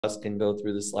us can go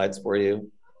through the slides for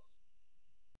you.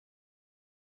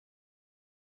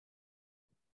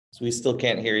 So we still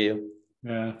can't hear you.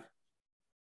 Yeah.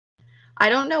 I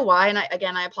don't know why, and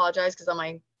I apologize because on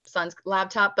my son's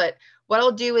laptop, but what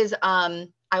I'll do is I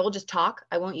will just talk.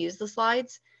 I won't use the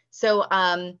slides. So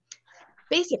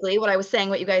basically what I was saying,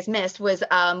 what you guys missed was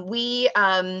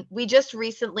we just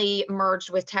recently merged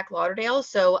with Tech Lauderdale.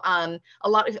 So a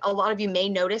lot of you may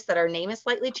notice that our name is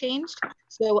slightly changed.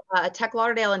 So Tech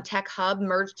Lauderdale and Tech Hub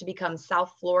merged to become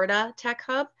South Florida Tech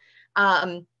Hub.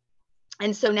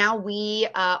 And so now we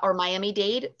are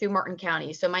Miami-Dade through Martin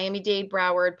County. So Miami-Dade,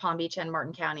 Broward, Palm Beach, and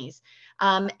Martin counties.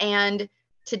 And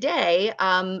today,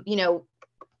 you know,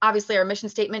 obviously our mission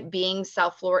statement being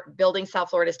building South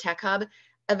Florida's Tech Hub.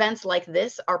 Events like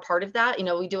this are part of that. You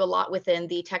know, we do a lot within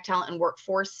the tech talent and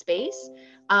workforce space.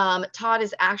 Todd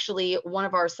is actually one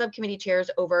of our subcommittee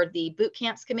chairs over the boot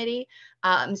camps committee.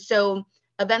 So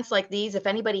events like these, if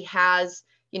anybody has,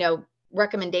 you know,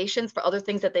 recommendations for other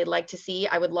things that they'd like to see,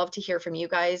 I would love to hear from you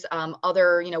guys.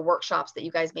 Other, you know, workshops that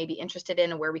you guys may be interested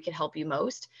in and where we could help you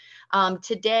most.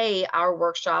 Today, our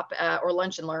workshop or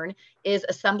lunch and learn is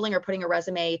assembling or putting a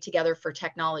resume together for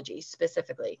technology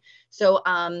specifically. So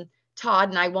Todd,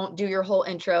 and I won't do your whole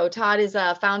intro. Todd is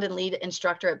a found and lead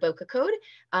instructor at Boca Code,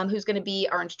 who's going to be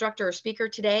our instructor or speaker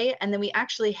today. And then we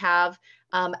actually have,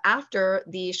 after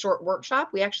the short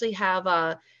workshop, we actually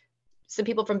have some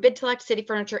people from Bidtellect, City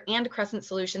Furniture, and Crescent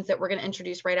Solutions that we're going to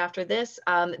introduce right after this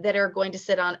that are going to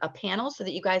sit on a panel so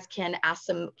that you guys can ask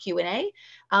some Q&A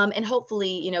and hopefully,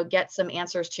 you know, get some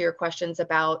answers to your questions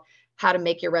about how to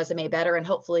make your resume better and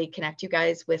hopefully connect you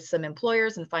guys with some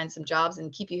employers and find some jobs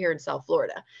and keep you here in South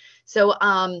Florida. So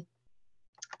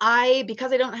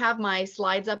because I don't have my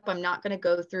slides up, I'm not going to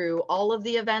go through all of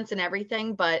the events and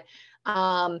everything, but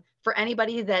for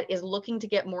anybody that is looking to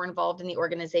get more involved in the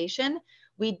organization,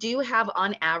 we do have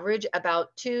on average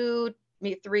about 2,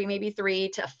 maybe 3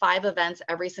 to 5 events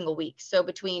every single week. So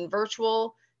between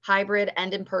virtual, hybrid,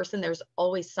 and in person, there's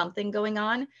always something going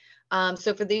on.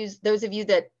 So for those of you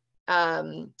that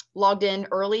logged in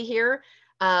early here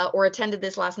or attended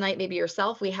this last night, maybe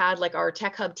yourself, we had like our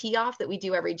Tech Hub tee off that we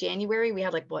do every January. We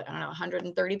had like, what, I don't know,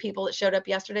 130 people that showed up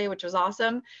yesterday, which was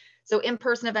awesome. So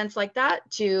in-person events like that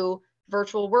to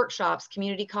virtual workshops,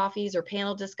 community coffees, or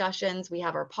panel discussions. We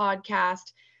have our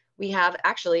podcast. We have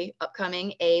actually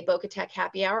upcoming a Boca Tech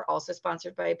happy hour, also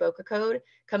sponsored by Boca Code,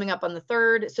 coming up on the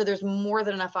 3rd. So there's more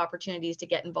than enough opportunities to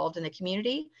get involved in the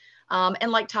community.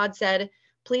 And like Todd said,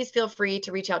 please feel free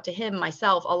to reach out to him,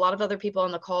 myself, a lot of other people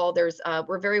on the call.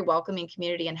 We're very welcoming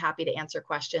community and happy to answer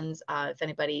questions if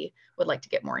anybody would like to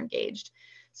get more engaged.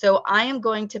 So I am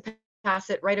going to pass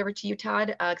it right over to you,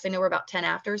 Todd, because I know we're about 10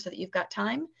 after, so that you've got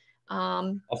time.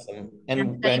 Awesome.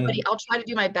 And anybody, I'll try to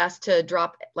do my best to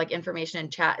drop like information in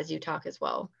chat as you talk as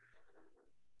well.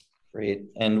 Great.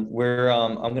 And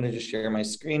I'm going to just share my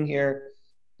screen here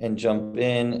and jump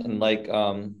in. And like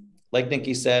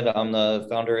Nikki said, I'm the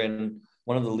founder and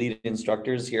one of the lead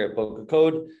instructors here at Boca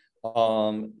Code.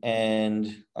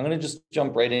 And I'm going to just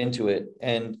jump right into it.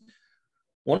 And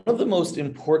one of the most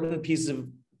important tips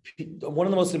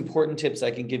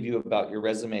I can give you about your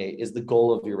resume is the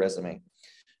goal of your resume.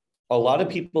 A lot of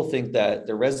people think that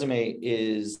the resume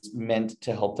is meant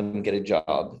to help them get a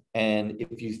job. And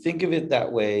if you think of it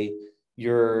that way,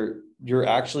 you're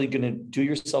actually going to do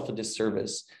yourself a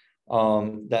disservice.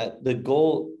 That the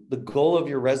goal of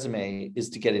your resume is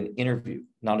to get an interview,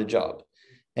 not a job.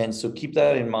 And so keep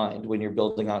that in mind when you're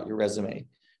building out your resume,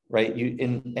 right?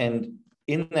 And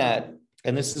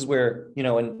this is where, you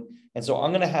know, and so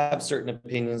I'm going to have certain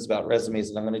opinions about resumes,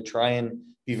 and I'm going to try and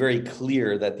be very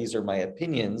clear that these are my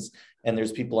opinions. And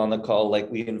there's people on the call, like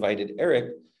we invited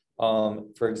Eric,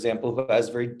 for example, who has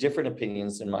very different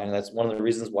opinions than mine. And that's one of the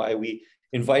reasons why we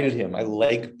invited him. I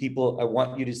like people. I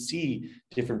want you to see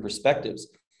different perspectives.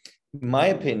 In my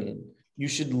opinion, you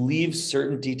should leave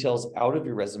certain details out of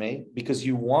your resume because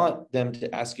you want them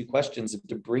to ask you questions,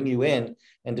 to bring you in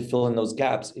and to fill in those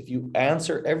gaps. If you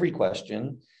answer every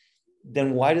question,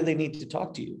 then why do they need to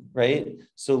talk to you, right?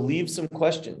 So leave some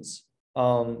questions.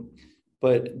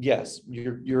 But yes,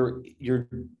 your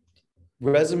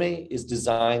resume is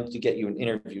designed to get you an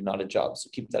interview, not a job. So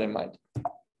keep that in mind.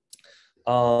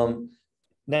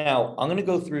 Now I'm going to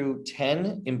go through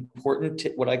 10 important,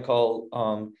 what I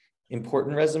call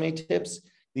important resume tips.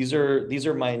 These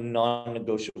are my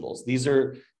non-negotiables. These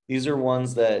are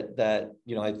ones that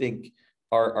you know I think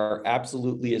are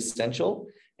absolutely essential.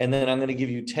 And then I'm going to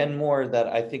give you 10 more that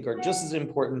I think are just as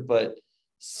important, but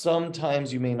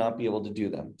sometimes you may not be able to do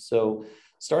them. So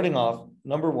starting off,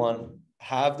 number 1,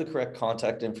 have the correct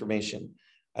contact information.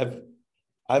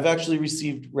 I've actually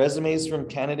received resumes from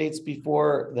candidates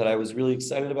before that I was really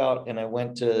excited about, and I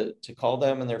went to call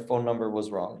them and their phone number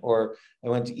was wrong, or I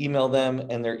went to email them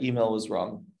and their email was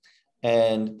wrong.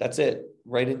 And that's it,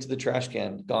 right into the trash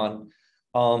can, gone.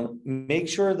 Make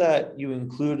sure that you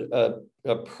include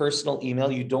a personal email.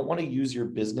 You don't want to use your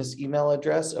business email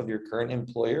address of your current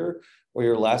employer or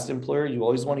your last employer. You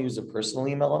always want to use a personal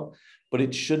email, but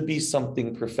it should be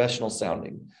something professional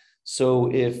sounding.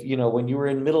 So if, when you were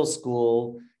in middle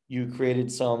school, you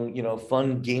created some,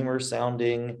 fun gamer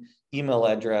sounding email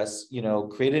address,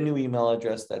 create a new email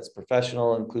address that's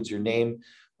professional, includes your name.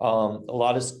 A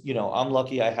lot of, I'm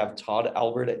lucky I have Todd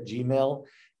Albert at Gmail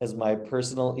as my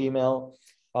personal email.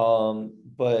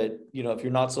 But, if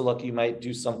you're not so lucky, you might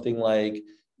do something like,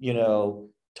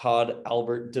 Todd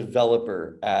Albert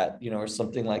developer at, or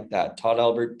something like that, Todd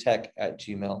Albert tech at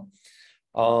Gmail.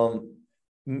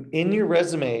 In your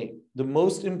resume, the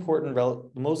most important,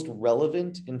 the most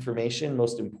relevant information,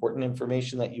 most important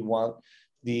information that you want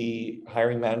the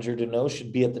hiring manager to know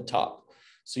should be at the top.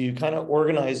 So you kind of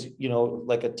organize,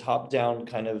 like a top-down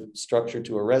kind of structure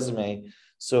to a resume.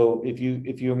 So if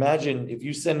you imagine, if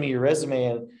you send me your resume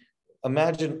and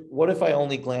imagine, what if I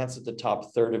only glance at the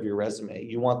top third of your resume?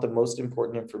 You want the most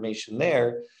important information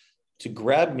there to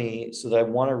grab me so that I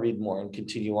want to read more and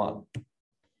continue on.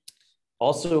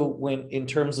 Also, when in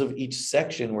terms of each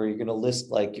section where you're going to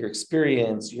list like your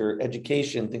experience, your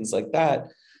education, things like that,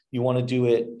 you want to do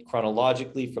it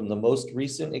chronologically from the most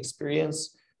recent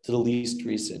experience to the least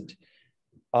recent.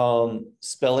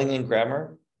 Spelling and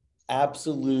grammar,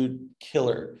 absolute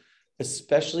killer,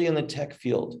 especially in the tech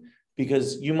field,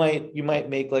 because you might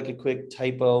make like a quick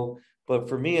typo, but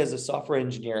for me as a software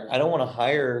engineer, I don't want to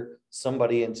hire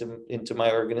somebody into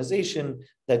my organization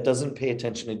that doesn't pay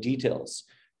attention to details.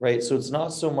 Right. So it's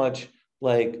not so much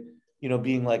like,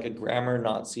 being like a grammar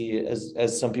Nazi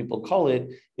as some people call it.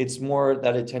 It's more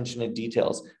that attention to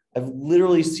details. I've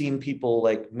literally seen people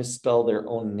like misspell their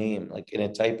own name, like in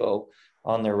a typo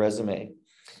on their resume.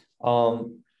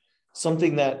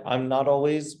 Something that I'm not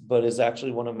always, but is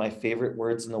actually one of my favorite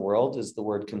words in the world is the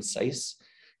word concise,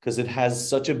 because it has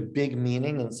such a big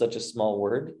meaning in such a small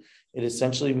word. It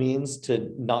essentially means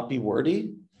to not be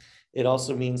wordy. It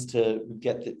also means to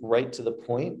get right to the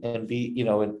point and be,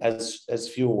 in as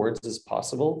few words as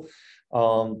possible.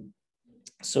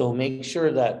 So make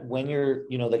sure that when you're,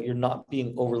 that you're not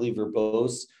being overly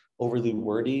verbose, overly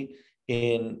wordy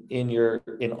in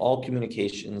all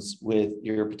communications with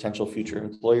your potential future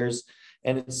employers.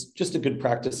 And it's just a good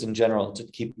practice in general to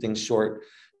keep things short.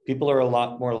 People are a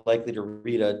lot more likely to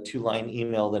read a 2-line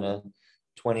email than a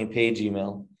 20-page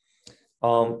email.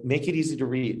 Make it easy to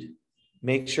read.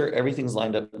 Make sure everything's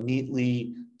lined up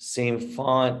neatly, same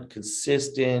font,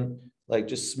 consistent, like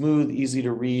just smooth, easy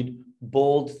to read,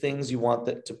 bold things you want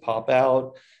that to pop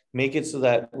out. Make it so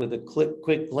that with a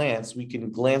quick glance, we can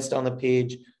glance down the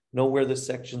page, know where the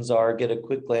sections are, get a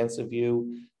quick glance of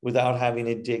you without having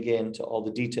to dig into all the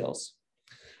details.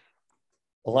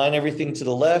 Align everything to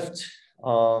the left.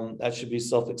 That should be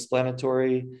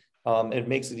self-explanatory. It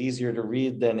makes it easier to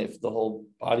read than if the whole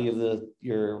body of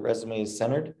your resume is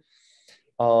centered.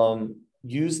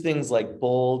 Use things like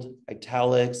bold,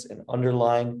 italics, and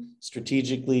underline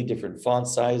strategically, different font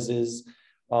sizes,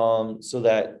 so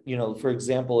that, for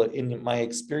example, in my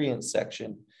experience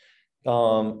section,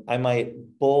 I might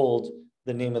bold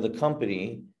the name of the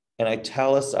company and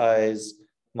italicize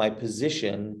my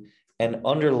position and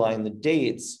underline the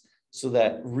dates so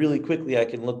that really quickly I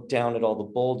can look down at all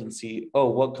the bold and see,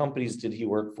 oh, what companies did he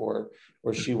work for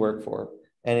or she work for?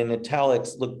 And in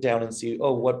italics, look down and see,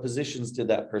 oh, what positions did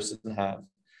that person have?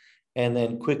 And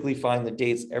then quickly find the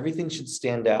dates. Everything should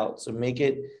stand out. So make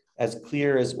it as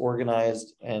clear, as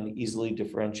organized, and easily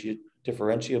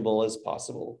differentiable as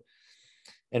possible.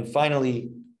 And finally,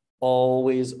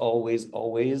 always, always,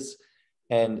 always,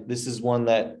 and this is one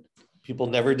that people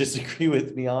never disagree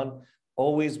with me on,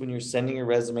 always when you're sending your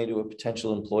resume to a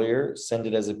potential employer, send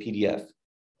it as a PDF.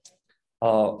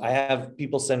 I have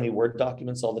people send me Word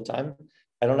documents all the time.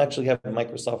 I don't actually have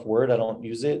Microsoft Word. I don't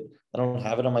use it. I don't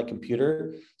have it on my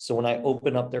computer. So when I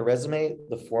open up their resume,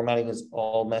 the formatting is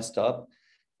all messed up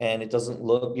and it doesn't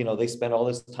look, they spend all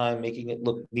this time making it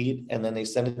look neat and then they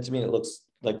send it to me and it looks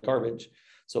like garbage.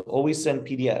 So always send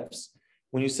PDFs.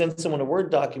 When you send someone a Word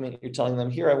document, you're telling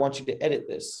them, here, I want you to edit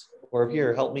this, or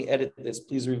here, help me edit this,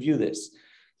 please review this.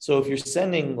 So if you're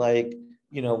sending like,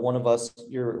 one of us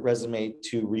your resume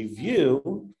to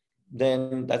review,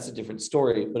 then that's a different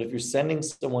story. But if you're sending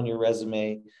someone your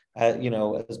resume,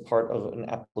 as part of an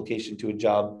application to a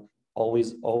job,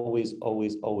 always, always,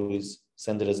 always, always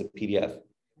send it as a PDF.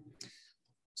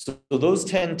 So those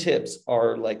 10 tips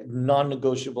are like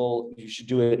non-negotiable. You should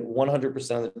do it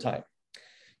 100% of the time.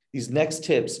 These next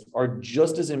tips are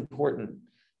just as important.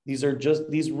 These are just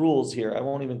these rules here. I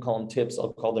won't even call them tips.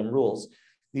 I'll call them rules.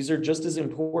 These are just as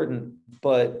important,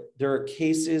 but there are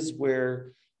cases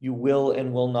where you will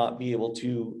and will not be able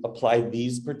to apply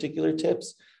these particular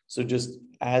tips. So just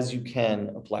as you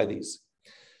can, apply these.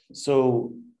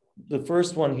 So the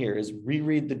first one here is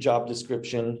reread the job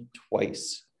description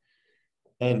twice.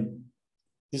 And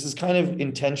this is kind of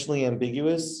intentionally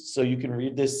ambiguous. So you can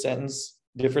read this sentence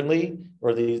differently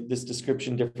or this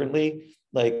description differently.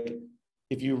 Like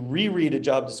if you reread a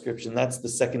job description, that's the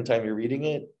second time you're reading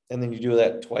it. And then you do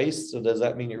that twice. So does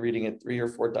that mean you're reading it 3 or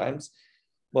 4 times?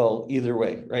 Well, either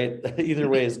way, right? Either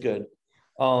way is good.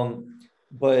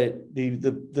 But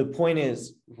the point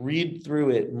is read through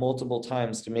it multiple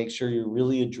times to make sure you're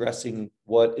really addressing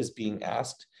what is being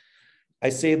asked. I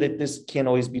say that this can't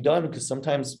always be done because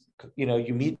sometimes, you know,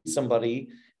 you meet somebody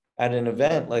at an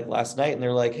event like last night and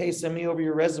they're like, hey, send me over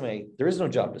your resume. There is no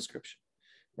job description,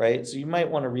 right? So you might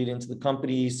want to read into the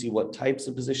company, see what types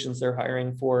of positions they're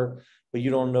hiring for, but you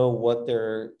don't know what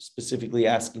they're specifically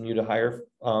asking you to hire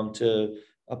to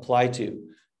apply to.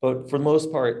 But for the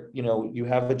most part, you know, you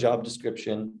have a job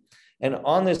description. And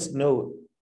on this note,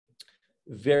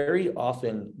 very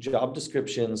often job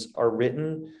descriptions are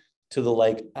written to the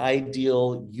like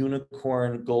ideal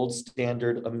unicorn, gold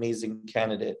standard, amazing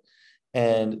candidate.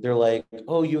 And they're like,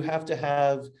 oh, you have to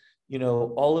have, you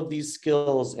know, all of these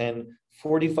skills and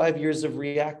 45 years of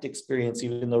React experience,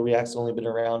 even though React's only been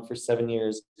around for 7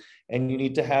 years. And you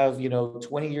need to have, you know,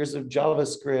 20 years of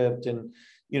JavaScript and,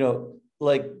 you know,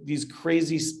 like these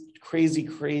crazy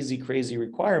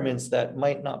requirements that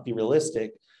might not be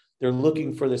realistic. They're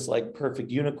looking for this like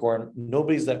perfect unicorn.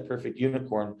 Nobody's that perfect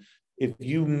unicorn. If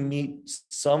you meet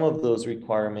some of those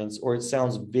requirements, or it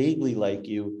sounds vaguely like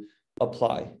you,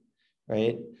 apply,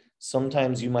 right?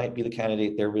 Sometimes you might be the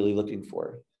candidate they're really looking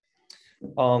for.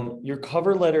 Your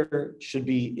cover letter should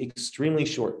be extremely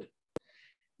short.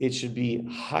 It should be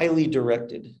highly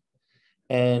directed.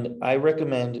 And I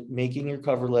recommend making your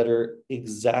cover letter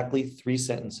exactly 3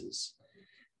 sentences.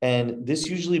 And this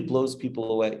usually blows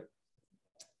people away.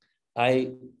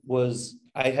 I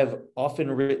have often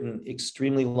written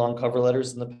extremely long cover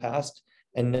letters in the past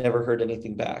and never heard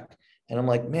anything back. And I'm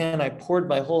like, man, I poured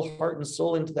my whole heart and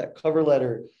soul into that cover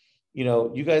letter. You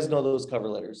know, you guys know those cover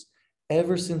letters.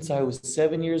 Ever since I was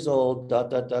 7 years old,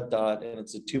 and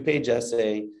it's a 2-page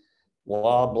essay,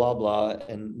 blah, blah, blah,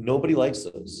 and nobody likes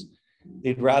those.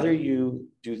 They'd rather you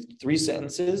do 3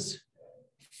 sentences,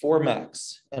 4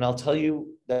 max. And I'll tell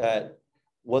you that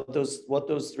what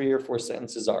those 3 or 4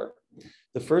 sentences are.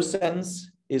 The first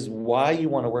sentence is why you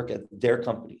want to work at their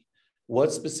company.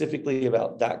 What specifically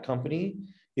about that company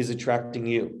is attracting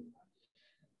you?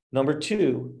 Number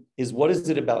 2 is what is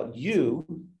it about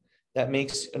you that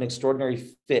makes an extraordinary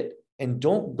fit? And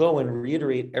don't go and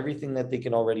reiterate everything that they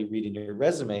can already read in your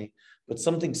resume, but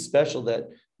something special that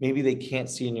maybe they can't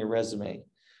see in your resume.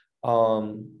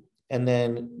 And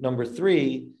then number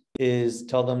 3 is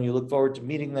tell them you look forward to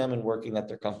meeting them and working at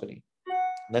their company.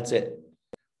 And that's it.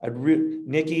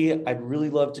 Nikki, I'd really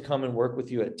love to come and work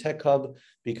with you at Tech Hub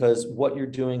because what you're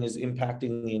doing is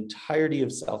impacting the entirety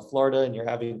of South Florida and you're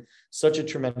having such a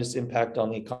tremendous impact on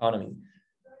the economy.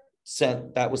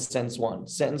 That was sentence 1.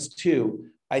 Sentence 2,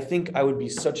 I think I would be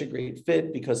such a great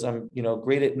fit because I'm, you know,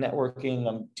 great at networking.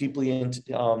 I'm deeply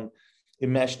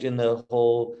enmeshed in the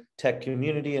whole tech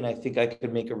community, and I think I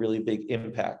could make a really big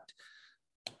impact.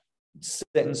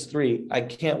 Sentence 3, I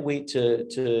can't wait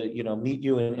to you know, meet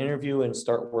you in an interview and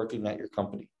start working at your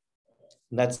company.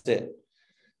 And that's it.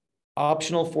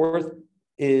 Optional 4th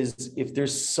is if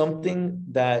there's something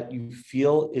that you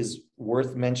feel is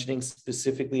worth mentioning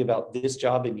specifically about this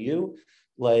job and you,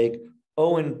 like,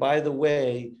 oh, and by the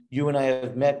way, you and I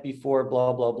have met before,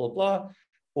 blah, blah, blah, blah.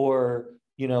 Or,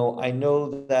 you know, I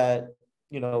know that,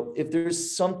 you know, if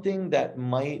there's something that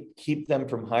might keep them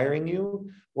from hiring you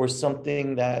or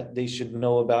something that they should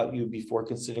know about you before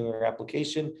considering your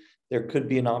application, there could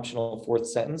be an optional 4th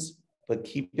sentence, but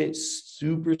keep it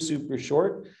super, super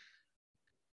short.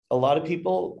 A lot of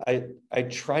people, I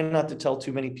try not to tell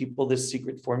too many people this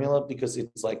secret formula because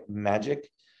it's like magic.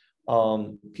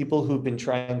 People who've been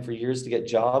trying for years to get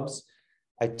jobs,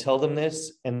 I tell them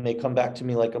this and they come back to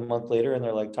me like a month later and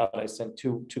they're like, Todd, I sent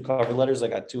two cover letters, I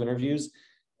got 2 interviews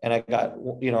and I got,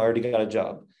 you know, I already got a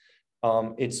job.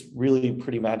 It's really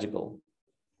pretty magical.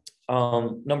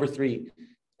 Number 3,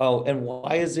 oh, and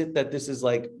why is it that this is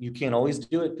like, you can't always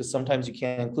do it? Because sometimes you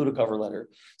can't include a cover letter.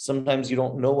 Sometimes you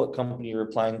don't know what company you're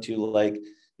applying to. Like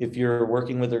If you're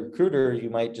working with a recruiter, you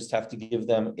might just have to give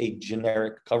them a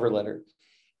generic cover letter.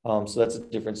 So that's a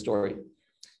different story.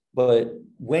 But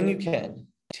when you can,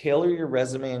 tailor your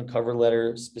resume and cover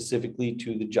letter specifically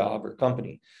to the job or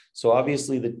company. So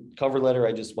obviously the cover letter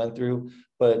I just went through,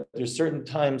 but there's certain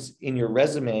times in your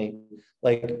resume,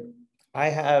 like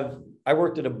I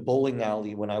worked at a bowling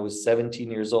alley when I was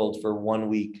 17 years old for 1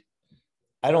 week.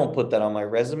 I don't put that on my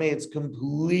resume. It's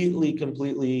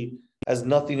completely has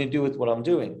nothing to do with what I'm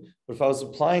doing. But if I was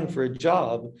applying for a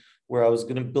job where I was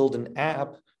going to build an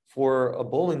app for a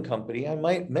bowling company, I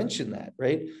might mention that,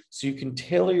 right? So you can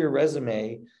tailor your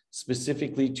resume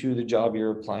specifically to the job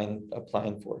you're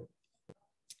applying for.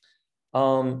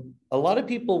 A lot of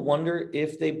people wonder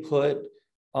if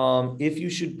if you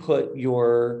should put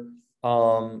your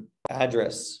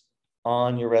address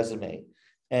on your resume.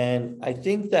 And I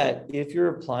think that if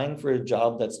you're applying for a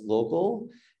job that's local,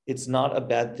 it's not a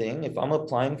bad thing. If I'm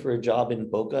applying for a job in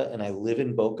Boca and I live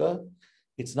in Boca,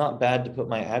 it's not bad to put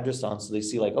my address on so they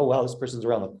see like, oh, wow, this person's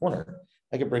around the corner.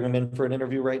 I could bring them in for an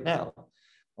interview right now.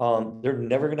 They're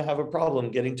never going to have a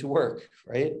problem getting to work,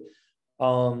 right?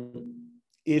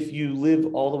 If you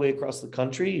live all the way across the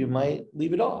country, you might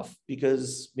leave it off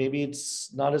because maybe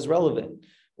it's not as relevant,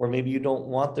 or maybe you don't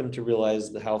want them to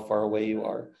realize how far away you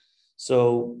are.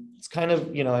 So it's kind of,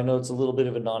 I know it's a little bit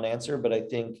of a non-answer, but I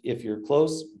think if you're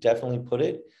close, definitely put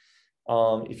it.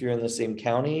 If you're in the same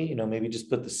county, maybe just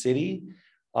put the city.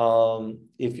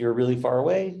 If you're really far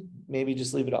away, maybe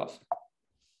just leave it off.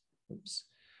 Oops.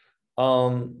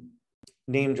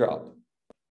 Name drop.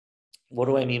 What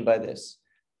do I mean by this?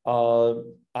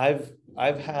 I've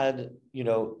had,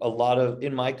 a lot of,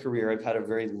 in my career, I've had a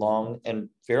very long and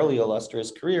fairly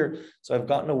illustrious career. So I've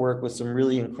gotten to work with some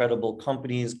really incredible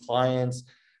companies, clients.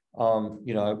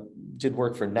 I did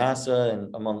work for NASA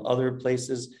and among other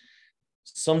places.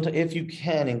 Sometimes if you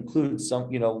can include some,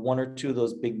 1 or 2 of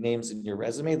those big names in your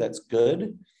resume, that's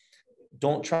good.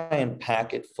 Don't try and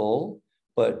pack it full,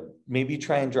 but maybe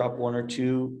try and drop 1 or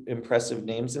 2 impressive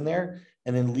names in there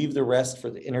and then leave the rest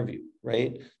for the interview,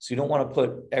 right? So you don't want to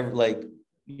put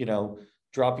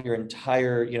drop your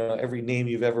entire, every name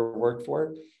you've ever worked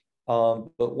for.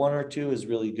 But 1 or 2 is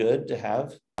really good to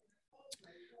have.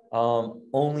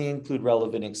 Only include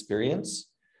relevant experience.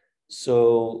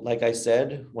 So like I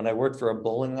said, when I worked for a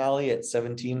bowling alley at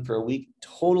 17 for a week,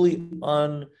 totally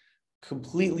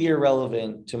completely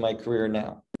irrelevant to my career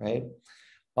now, right?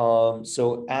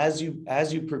 So as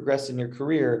you progress in your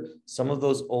career, some of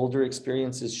those older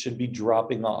experiences should be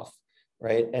dropping off,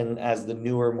 right? And as the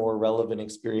newer, more relevant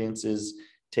experiences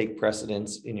take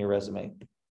precedence in your resume.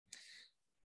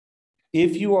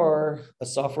 If you are a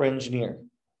software engineer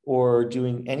or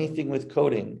doing anything with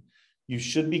coding, you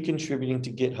should be contributing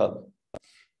to GitHub.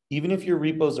 Even if your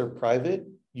repos are private,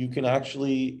 you can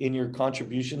actually, in your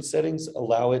contribution settings,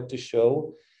 allow it to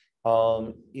show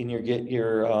in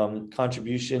your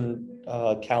contribution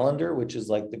calendar, which is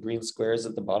like the green squares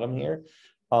at the bottom here.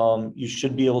 You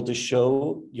should be able to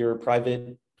show your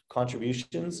private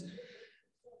contributions.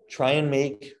 Try and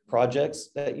make projects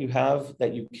that you have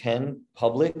that you can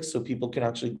public so people can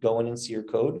actually go in and see your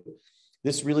code.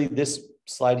 This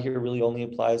slide here really only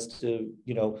applies to,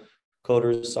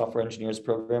 coders, software engineers,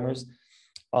 programmers.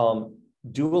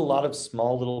 Do a lot of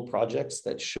small little projects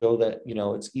that show that,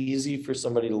 it's easy for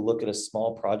somebody to look at a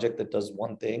small project that does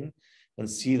one thing and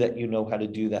see that you know how to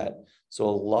do that. So a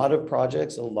lot of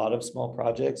projects, a lot of small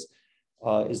projects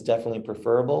is definitely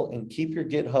preferable, and keep your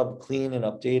GitHub clean and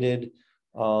updated.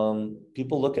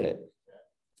 People look at it.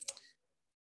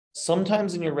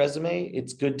 Sometimes in your resume,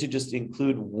 it's good to just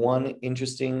include one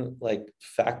interesting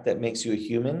fact that makes you a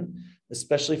human,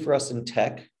 especially for us in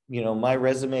tech. My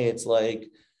resume, it's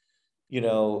like,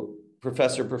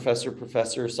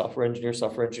 professor, software engineer,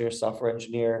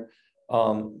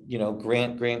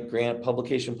 grant,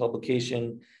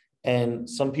 publication. And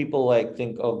some people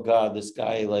think, oh God, this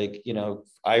guy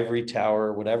ivory tower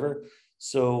or whatever.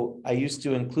 So I used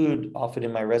to include often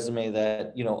in my resume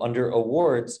that, under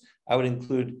awards, I would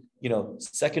include,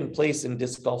 second place in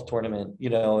disc golf tournament,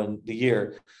 in the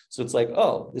year. So it's like,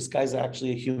 oh, this guy's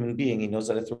actually a human being. He knows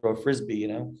how to throw a Frisbee,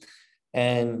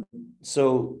 And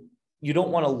so you don't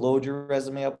want to load your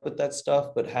resume up with that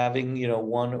stuff, but having,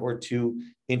 1 or 2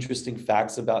 interesting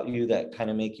facts about you that kind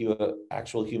of make you an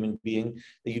actual human being,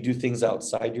 that you do things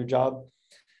outside your job.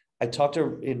 I talk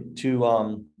to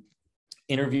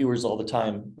interviewers all the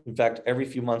time. In fact, every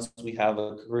few months we have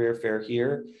a career fair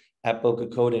here at Boca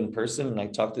Code in person, and I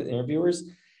talk to the interviewers,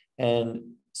 and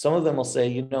some of them will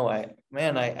say,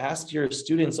 I asked your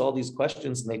students all these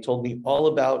questions and they told me all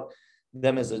about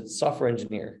them as a software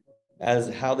engineer, as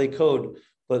how they code,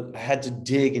 but I had to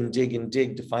dig and dig and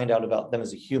dig to find out about them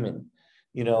as a human.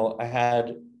 You know, I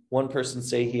had one person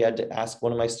say he had to ask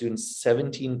one of my students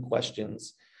 17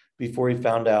 questions before he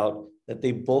found out that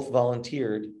they both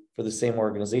volunteered for the same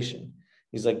organization.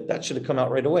 He's like, that should have come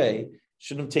out right away.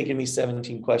 Shouldn't have taken me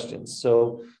 17 questions.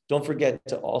 So don't forget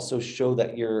to also show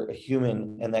that you're a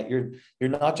human and that you're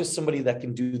not just somebody that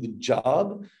can do the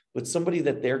job, but somebody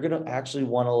that they're going to actually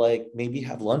want to like maybe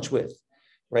have lunch with,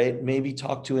 right? Maybe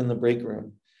talk to in the break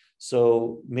room.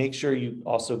 So make sure you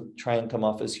also try and come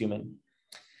off as human.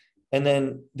 And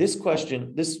then this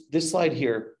question, this slide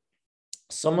here,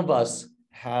 some of us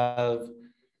have,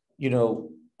 you know,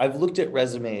 I've looked at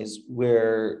resumes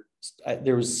where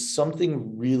there was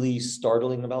something really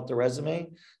startling about the resume,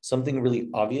 something really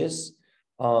obvious.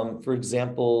 For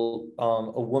example,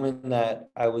 a woman that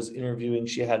I was interviewing,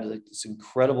 she had like this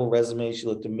incredible resume. She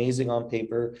looked amazing on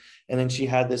paper. And then she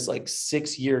had this like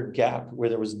 6-year gap where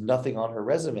there was nothing on her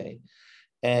resume.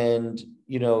 And,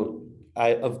 you know,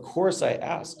 of course I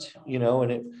asked, you know,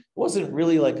 and it wasn't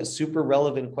really like a super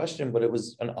relevant question, but it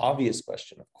was an obvious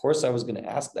question. Of course I was going to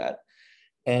ask that.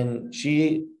 And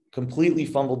she completely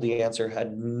fumbled the answer,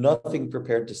 had nothing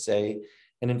prepared to say.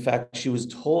 And in fact, she was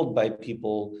told by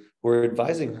people who were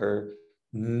advising her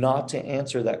not to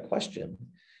answer that question,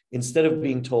 instead of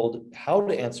being told how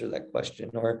to answer that question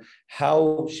or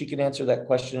how she can answer that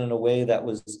question in a way that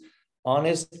was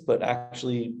honest, but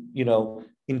actually, you know,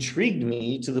 intrigued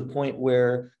me to the point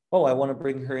where, oh, I want to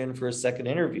bring her in for a second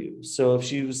interview. So if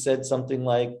she said something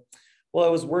like, well, I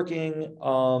was working,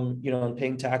 you know, and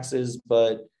paying taxes,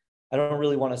 but I don't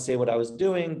really want to say what I was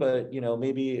doing, but, you know,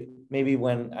 maybe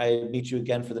when I meet you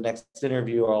again for the next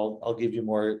interview, I'll give you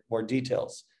more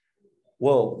details.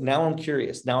 Whoa, now I'm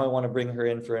curious. Now I want to bring her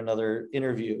in for another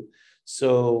interview.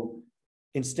 So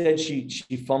instead she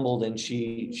fumbled and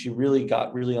she really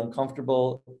got really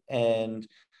uncomfortable and,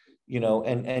 you know,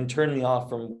 and turned me off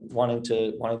from wanting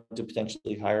to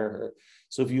potentially hire her.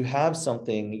 So if you have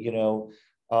something, you know,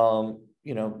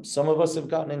 some of us have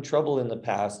gotten in trouble in the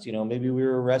past, you know, maybe we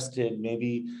were arrested,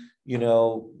 maybe, you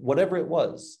know, whatever it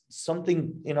was,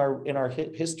 something in our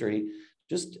history,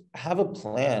 just have a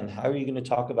plan. How are you going to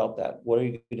talk about that? What are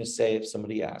you going to say if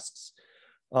somebody asks?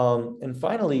 And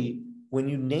finally, when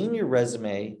you name your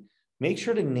resume, make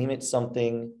sure to name it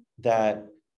something that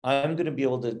I'm going to be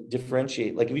able to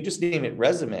differentiate. Like if you just name it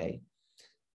resume,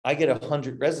 I get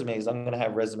 100 resumes. I'm going to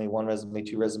have resume 1, resume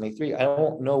 2, resume 3. I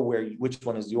don't know which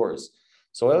one is yours.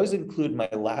 So I always include my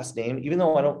last name, even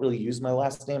though I don't really use my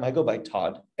last name. I go by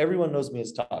Todd. Everyone knows me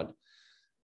as Todd.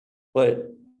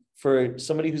 But for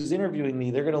somebody who's interviewing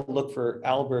me, they're going to look for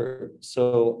Albert.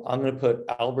 So I'm going to put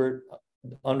Albert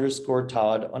 _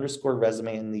 Todd _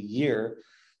 resume in the year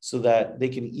so that they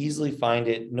can easily find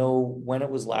it, know when it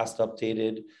was last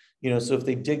updated. You know, so if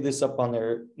they dig this up on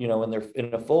their, you know,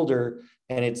 in a folder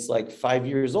and it's like 5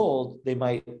 years old, they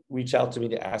might reach out to me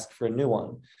to ask for a new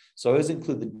one. So I always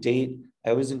include the date. I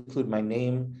always include my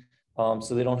name, so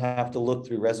they don't have to look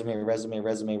through resume.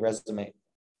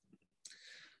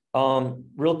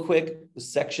 Real quick, the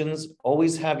sections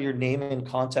always have your name and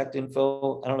contact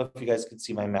info. I don't know if you guys can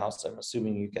see my mouse. I'm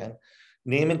assuming you can.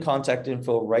 Name and contact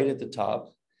info right at the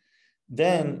top.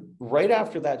 Then right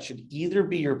after that should either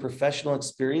be your professional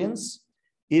experience,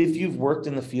 if you've worked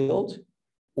in the field,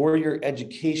 or your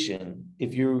education,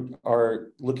 if you are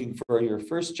looking for your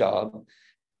first job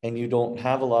and you don't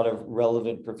have a lot of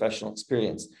relevant professional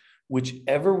experience.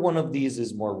 Whichever one of these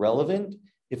is more relevant,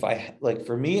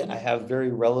 for me, I have very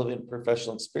relevant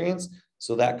professional experience,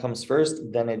 so that comes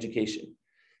first, then education.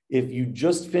 If you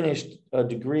just finished a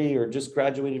degree or just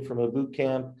graduated from a boot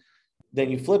camp,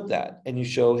 then you flip that and you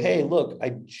show, hey, look,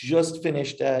 I just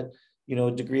finished a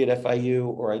degree at FIU,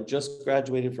 or I just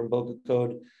graduated from Boca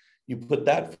Code. You put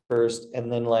that first,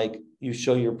 and then you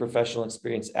show your professional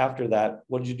experience after that.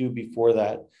 What did you do before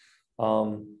that?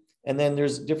 And then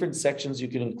there's different sections you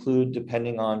can include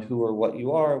depending on who or what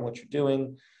you are and what you're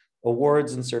doing.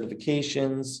 Awards and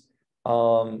certifications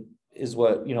is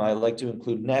what I like to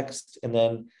include next. And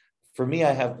then for me,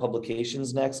 I have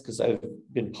publications next because I've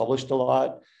been published a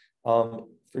lot.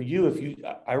 For you,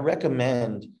 I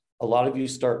recommend a lot of you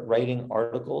start writing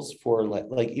articles for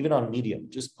even on Medium.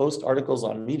 Just post articles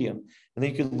on Medium, and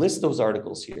then you can list those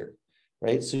articles here,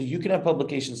 right? So you can have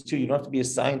publications too. You don't have to be a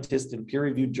scientist in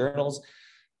peer-reviewed journals,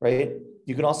 right?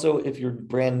 You can also, if you're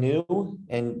brand new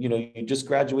and you just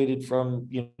graduated from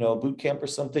a boot camp or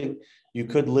something, you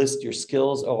could list your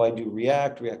skills. Oh, I do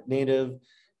React Native,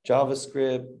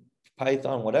 JavaScript,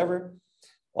 Python, whatever.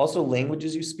 Also,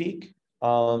 languages you speak.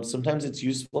 Sometimes it's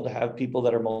useful to have people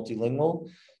that are multilingual.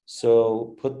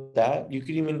 So put that. You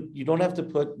could even, you don't have to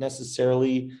put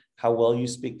necessarily how well you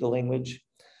speak the language.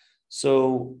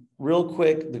 So real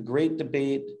quick, the great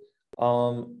debate,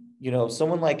 you know,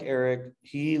 someone like Eric,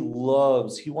 he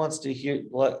wants to hear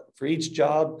for each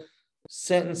job,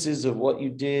 sentences of what you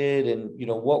did and, you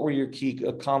know, what were your key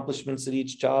accomplishments at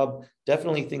each job,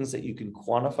 definitely things that you can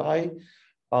quantify.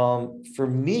 For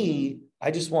me,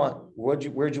 I just want, where'd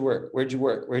you work? Where'd you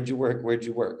work? Where'd you work? Where'd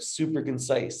you work? Super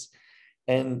concise.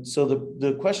 And so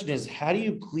the question is, how do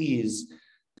you please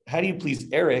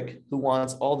Eric, who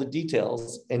wants all the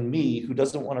details, and me, who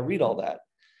doesn't want to read all that?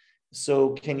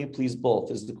 So can you please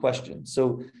both is the question.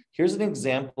 So here's an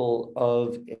example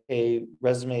of a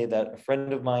resume that a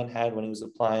friend of mine had when he was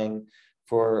applying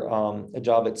for a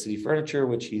job at City Furniture,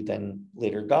 which he then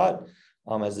later got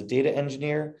as a data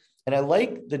engineer. And I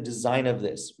like the design of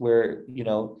this, where, you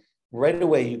know, right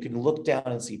away you can look down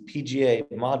and see PGA,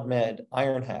 ModMed,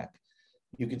 IronHack.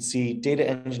 You could see data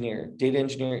engineer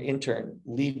intern,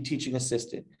 lead teaching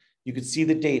assistant. You could see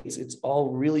the dates. It's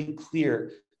all really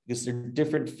clear because they're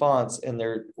different fonts and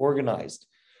they're organized.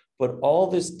 But all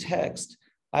this text,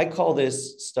 I call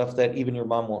this stuff that even your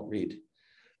mom won't read.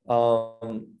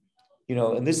 You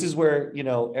know, and this is where, you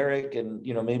know, Eric and,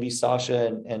 you know, maybe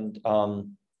Sasha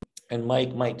and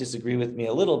Mike might disagree with me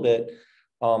a little bit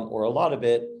or a lot of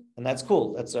it, and that's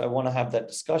cool. I want to have that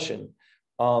discussion.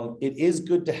 It is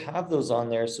good to have those on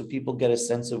there so people get a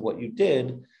sense of what you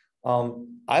did.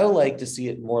 I like to see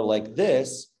it more like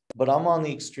this, but I'm on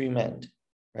the extreme end,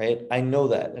 right? I know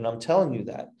that, and I'm telling you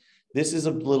that. This is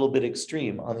a little bit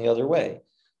extreme on the other way.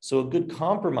 So a good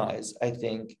compromise, I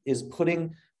think, is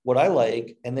putting what I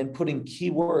like and then putting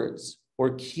keywords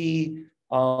or key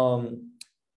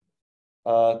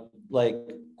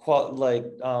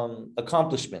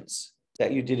accomplishments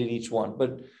that you did at each one.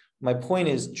 But my point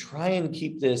is, try and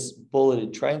keep this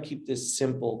bulleted, try and keep this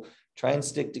simple, try and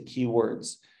stick to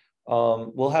keywords.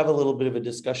 We'll have a little bit of a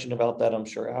discussion about that, I'm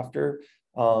sure, after,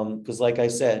 because like I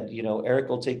said, you know, Eric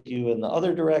will take you in the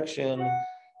other direction.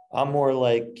 I'm more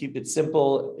like, keep it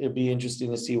simple. It'd be interesting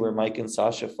to see where Mike and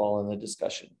Sasha fall in the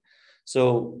discussion.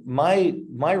 So my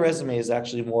resume is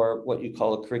actually more what you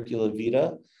call a curricula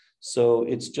vitae. So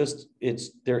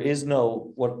there is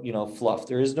no fluff.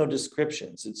 There is no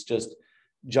descriptions. It's just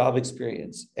job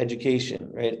experience, education,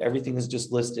 right? Everything is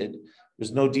just listed.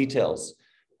 There's no details.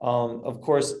 Of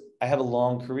course, I have a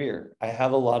long career. I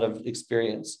have a lot of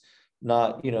experience.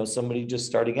 Not, you know, somebody just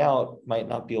starting out might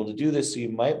not be able to do this. So you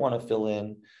might want to fill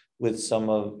in with some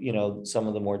of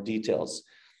the more details.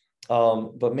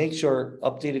 But make sure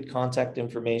updated contact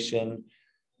information,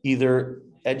 either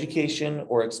education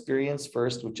or experience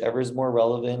first, whichever is more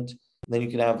relevant. And then you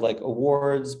can have like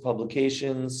awards,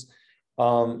 publications.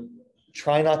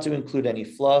 Try not to include any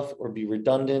fluff or be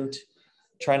redundant.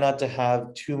 Try not to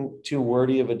have too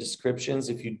wordy of a descriptions.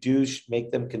 If you do,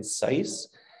 make them concise.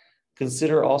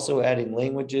 Consider also adding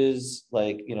languages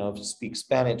like, you know, speak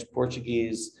Spanish,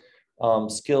 Portuguese,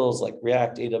 skills like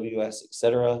React, AWS,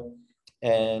 etc.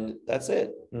 And that's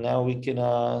it. Now we can,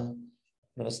 I'm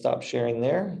going to stop sharing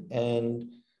there,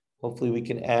 and hopefully we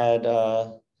can add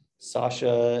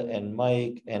Sasha and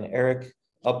Mike and Eric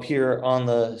up here on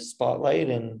the spotlight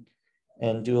and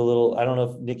do a little, I don't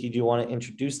know if Nikki, do you want to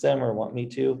introduce them or want me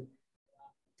to?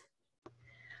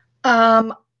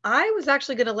 I was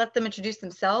actually going to let them introduce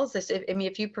themselves.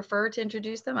 If you prefer to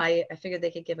introduce them, I figured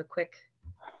they could give a quick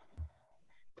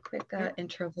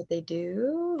intro of what they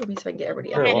do. Let me see if I can get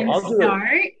everybody Sure, well, I'll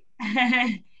start.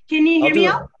 Can you hear me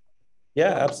out?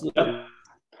 Yeah, absolutely.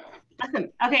 Awesome.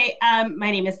 Okay,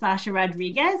 my name is Sasha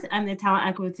Rodriguez. I'm the Talent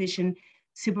Acquisition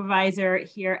Supervisor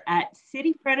here at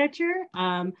City Furniture.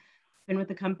 Been with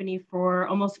the company for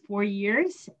almost 4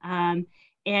 years and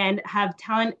have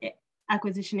talent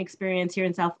acquisition experience here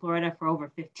in South Florida for over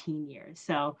 15 years.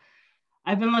 So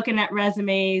I've been looking at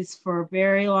resumes for a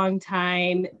very long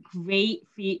time. Great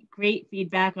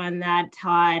feedback on that,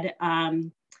 Todd.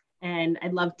 And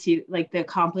I'd love to, like, the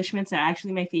accomplishments are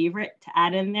actually my favorite to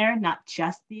add in there, not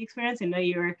just the experience. I know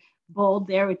you were bold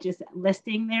there with just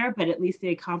listing there, but at least the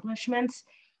accomplishments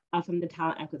from the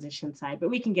talent acquisition side. But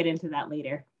we can get into that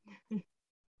later.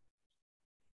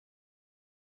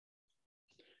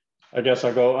 I guess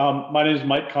I'll go. My name is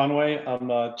Mike Conway.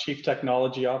 I'm a Chief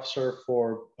Technology Officer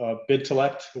for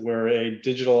Bidtellect. We're a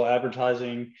digital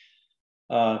advertising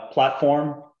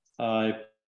platform. I've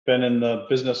been in the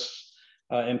business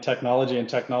in technology and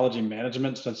technology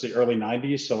management since the early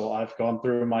 90s. So I've gone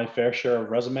through my fair share of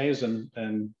resumes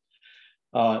and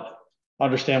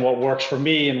understand what works for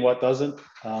me and what doesn't.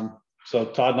 So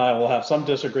Todd and I will have some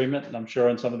disagreement, and I'm sure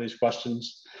in some of these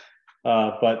questions,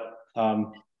 but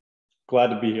glad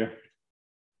to be here.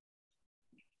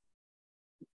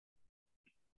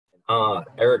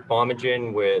 Eric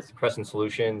Bomagen with Crescent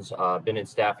Solutions. Been in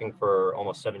staffing for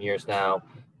almost 7 years now.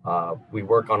 We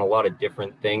work on a lot of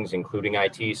different things, including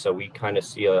IT. So we kind of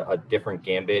see a different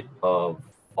gambit of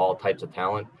all types of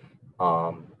talent.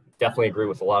 Definitely agree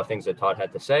with a lot of things that Todd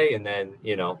had to say. And then,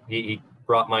 you know, he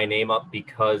brought my name up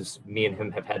because me and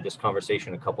him have had this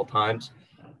conversation a couple times.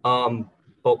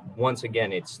 But once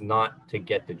again, it's not to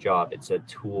get the job. It's a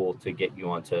tool to get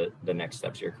you onto the next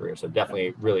steps of your career. So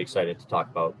definitely really excited to talk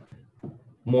about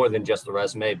more than just the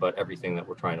resume, but everything that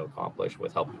we're trying to accomplish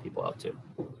with helping people out too.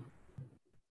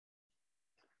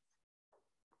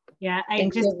 Yeah,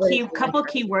 couple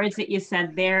key words that you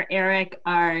said there, Eric,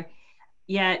 are,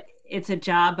 yeah, it's a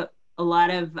job. A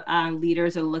lot of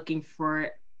leaders are looking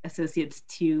for associates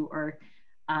to, or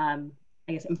I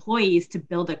guess employees to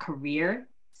build a career.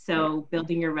 So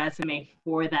building your resume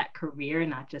for that career,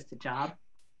 not just a job.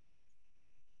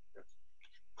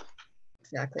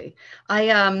 Exactly.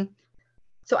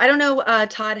 So I don't know,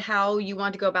 Todd, how you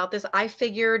want to go about this. I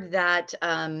figured that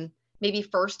maybe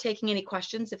first taking any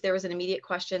questions, if there was an immediate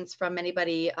questions from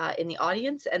anybody in the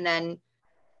audience, and then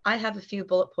I have a few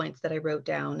bullet points that I wrote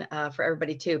down for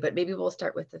everybody too, but maybe we'll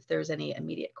start with if there's any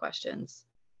immediate questions.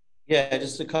 Yeah,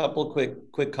 just a couple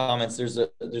quick comments. There's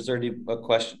already a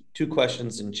question, 2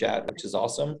 questions in chat, which is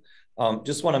awesome.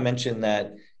 Just want to mention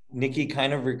that Nikki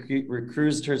kind of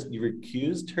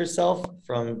recused herself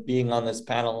from being on this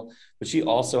panel, but she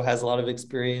also has a lot of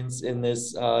experience in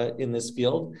this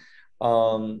field.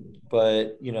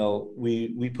 But you know,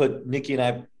 we put Nikki and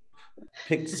I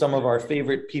picked some of our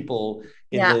favorite people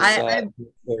in this.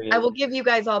 I will give you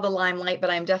guys all the limelight, but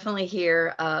I'm definitely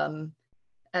here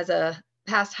as a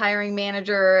past hiring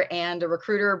manager and a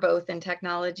recruiter, both in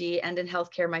technology and in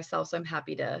healthcare myself. So I'm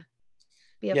happy to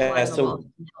be a fly on the wall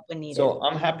and help when needed. So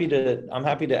I'm happy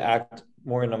to act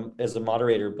more as a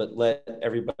moderator, but let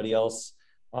everybody else,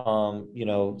 you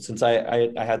know, since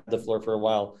I had the floor for a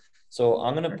while. So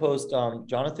I'm going to post,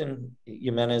 Jonathan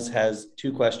Jimenez has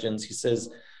 2 questions. He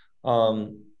says, well,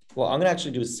 I'm going to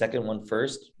actually do a second one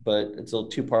first, but it's a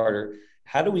 2-parter.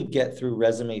 How do we get through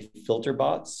resume filter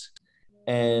bots?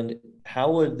 And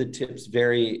how would the tips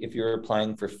vary if you're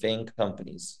applying for FANG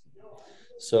companies?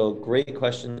 So great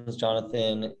questions,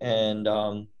 Jonathan. And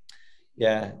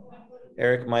yeah,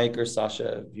 Eric, Mike, or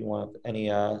Sasha, if you want any.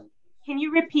 Can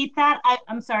you repeat that?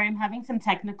 I'm sorry, I'm having some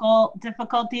technical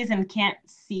difficulties and can't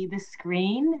see the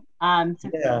screen.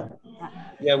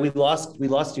 Yeah, we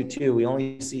lost you too. We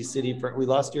only see we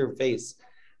lost your face,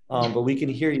 but we can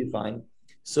hear you fine.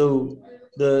 So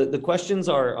the questions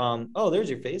are, oh,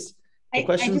 there's your face. The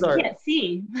questions I just can't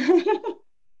see.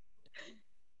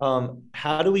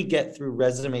 How do we get through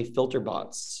resume filter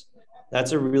bots?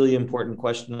 That's a really important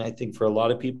question, I think, for a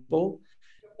lot of people.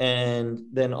 And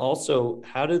then also,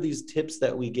 how do these tips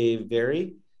that we gave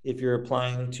vary if you're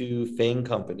applying to FANG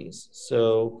companies?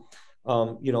 So,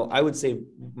 you know, I would say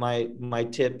my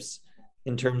tips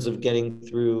in terms of getting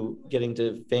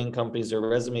to FANG companies or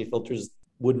resume filters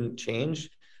wouldn't change.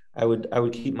 I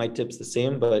would keep my tips the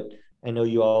same, but I know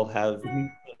you all have, you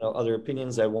know, other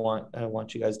opinions. I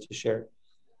want you guys to share.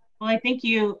 Well, I think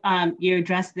you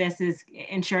addressed this as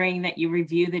ensuring that you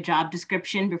review the job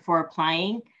description before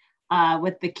applying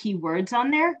with the keywords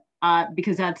on there,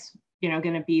 because that's, you know,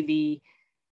 going to be the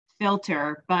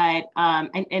filter. But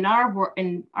in our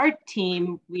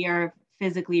team, we are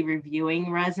physically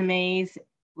reviewing resumes,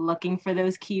 looking for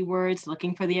those keywords,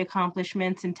 looking for the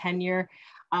accomplishments and tenure.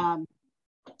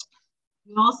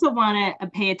 You also want to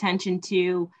pay attention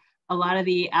to a lot of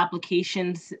the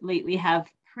applications lately have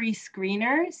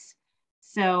pre-screeners.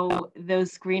 So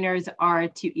those screeners are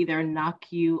to either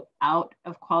knock you out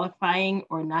of qualifying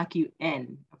or knock you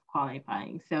in of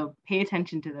qualifying. So pay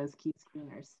attention to those key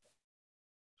screeners.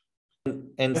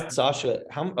 And Sasha,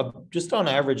 just on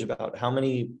average, about how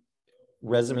many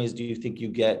resumes do you think you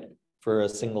get for a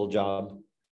single job?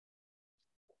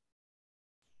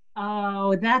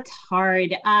 Oh, that's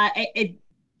hard. It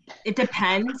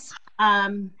depends.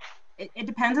 It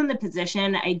depends on the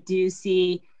position. I do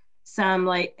see some,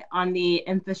 like on the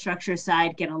infrastructure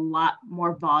side, get a lot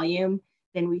more volume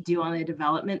than we do on the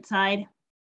development side.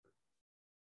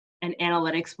 And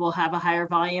analytics will have a higher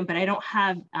volume, but I don't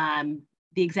have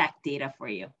the exact data for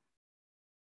you.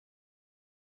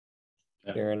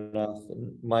 Fair enough.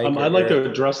 Mike, I'd like to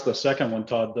address the second one,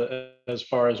 Todd, as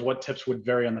far as what tips would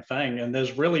vary on the FANG, and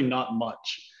there's really not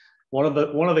much. One of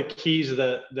the keys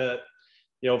that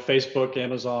you know, Facebook,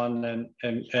 Amazon,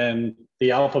 and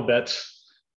the alphabets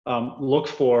look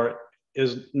for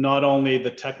is not only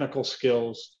the technical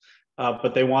skills,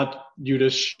 but they want you to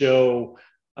show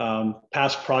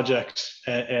past projects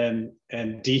and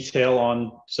detail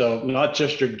on, so not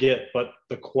just your Git, but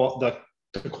to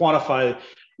quantify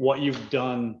what you've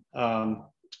done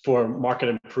for market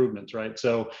improvements, right?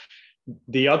 So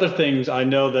the other things I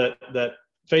know that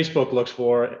Facebook looks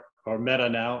for, or Meta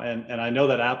now, and I know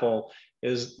that Apple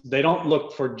is, they don't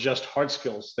look for just hard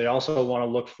skills. They also want to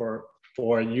look for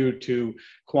you to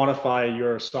quantify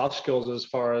your soft skills as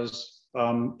far as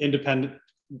independent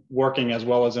working as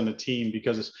well as in a team,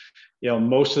 because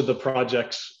most of the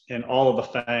projects in all of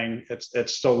the FANG,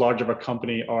 it's so large of a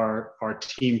company, are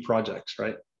team projects,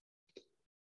 right?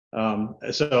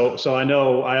 So I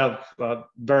know I have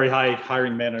very high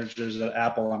hiring managers at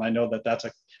Apple, and I know that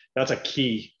that's a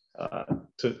key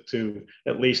to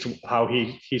at least how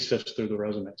he sifts through the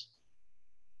resumes.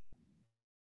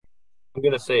 I'm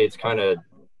gonna say it's kind of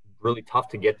really tough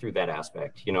to get through that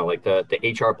aspect, like the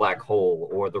HR black hole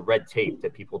or the red tape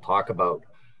that people talk about.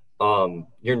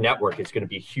 Your network is going to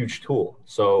be a huge tool.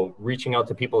 So reaching out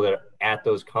to people that are at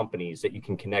those companies that you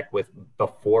can connect with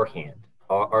beforehand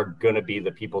are going to be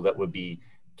the people that would be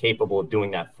capable of doing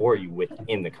that for you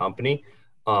within the company.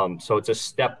 So it's a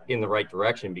step in the right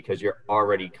direction, because you're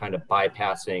already kind of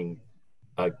bypassing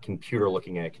a computer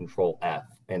looking at Control F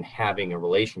and having a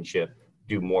relationship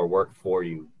do more work for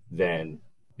you than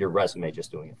your resume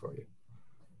just doing it for you.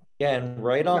 Yeah, and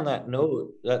right on that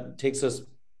note, that takes us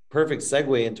perfect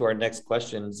segue into our next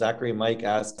question. Zachary Mike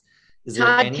asked, is there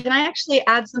Todd, any... can I actually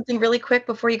add something really quick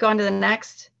before you go on to the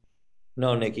next?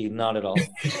 No, Nikki, not at all.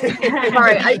 All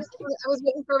right, I was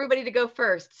waiting for everybody to go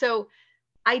first. So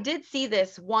I did see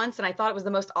this once, and I thought it was the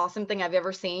most awesome thing I've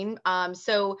ever seen.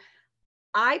 So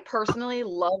I personally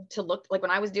love to look, like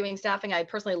when I was doing staffing, I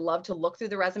personally love to look through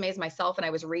the resumes myself, and I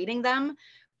was reading them.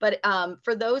 But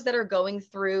for those that are going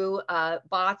through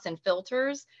bots and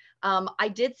filters, I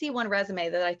did see one resume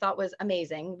that I thought was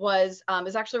amazing, was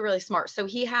actually really smart. So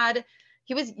he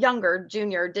was younger,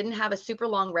 junior, didn't have a super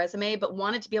long resume, but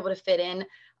wanted to be able to fit in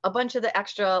a bunch of the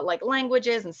extra like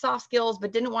languages and soft skills,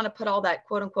 but didn't want to put all that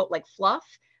quote unquote like fluff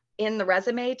in the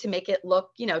resume to make it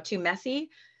look, too messy.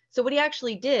 So what he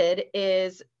actually did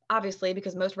is, obviously,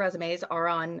 because most resumes are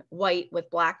on white with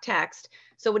black text.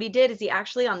 So what he did is he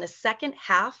actually, on the second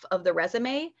half of the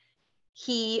resume,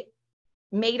 he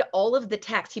made all of the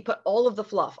text, he put all of the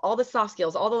fluff, all the soft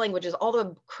skills, all the languages, all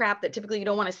the crap that typically you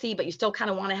don't want to see, but you still kind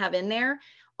of want to have in there.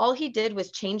 All he did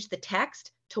was change the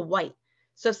text to white.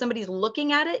 So if somebody's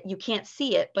looking at it, you can't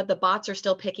see it, but the bots are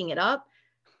still picking it up.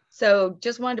 So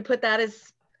just wanted to put that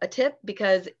as a tip,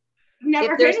 because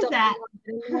Never heard of that.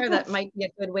 That might be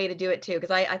a good way to do it too, because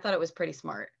I thought it was pretty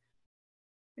smart.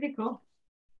 Pretty cool.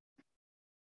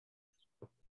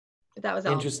 But that was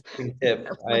interesting tip.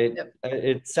 tip.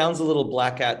 It sounds a little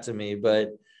black hat to me, but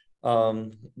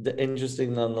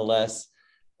interesting nonetheless.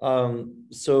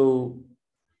 So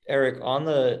Eric, on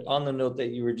the note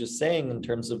that you were just saying in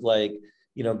terms of like,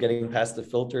 getting past the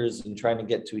filters and trying to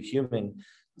get to a human,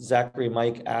 Zachary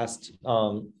Mike asked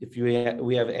if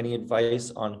we have any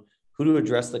advice on who to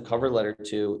address the cover letter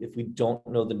to if we don't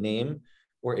know the name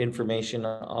or information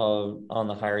on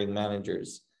the hiring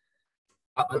managers.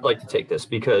 I'd like to take this,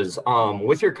 because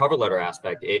with your cover letter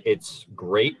aspect, it's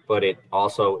great, but it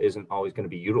also isn't always going to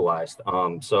be utilized.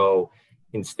 So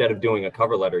instead of doing a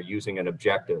cover letter, using an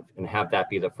objective and have that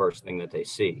be the first thing that they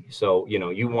see. So,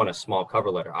 you want a small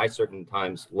cover letter. I certain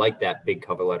times like that big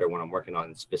cover letter when I'm working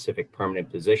on specific permanent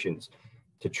positions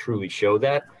to truly show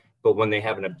that. But when they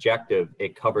have an objective,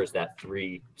 it covers that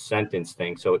 3-sentence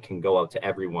thing. So it can go out to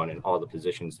everyone in all the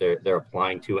positions they're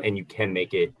applying to, and you can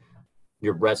make it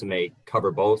your resume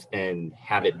cover both and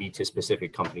have it be to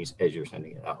specific companies as you're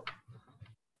sending it out.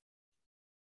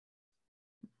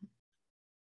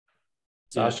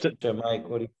 Sasha, Mike,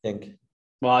 what do you think?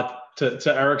 Well, to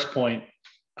Eric's point,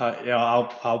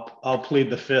 I'll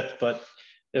plead the fifth. But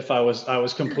if I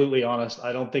was completely honest,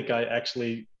 I don't think I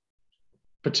actually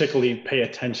particularly pay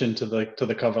attention to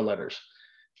the cover letters.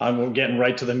 I'm getting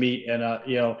right to the meat, and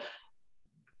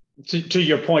to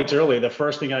your point earlier, the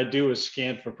first thing I do is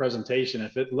scan for presentation.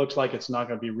 If it looks like it's not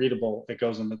going to be readable, it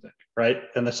goes in the thing, right?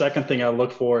 And the second thing I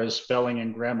look for is spelling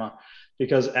and grammar,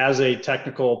 because as a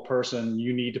technical person,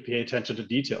 you need to pay attention to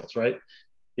details, right?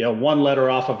 One letter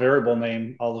off a variable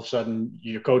name, all of a sudden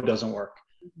your code doesn't work.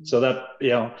 So that,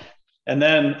 and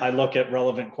then I look at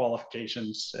relevant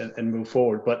qualifications and move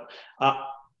forward. But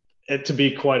to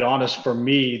be quite honest, for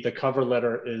me, the cover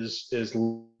letter is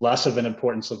less of an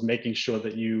importance of making sure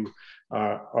that you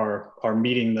are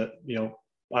meeting the,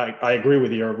 I agree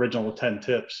with your original 10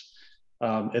 tips.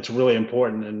 It's really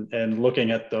important, and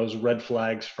looking at those red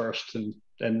flags first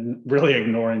and really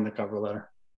ignoring the cover letter.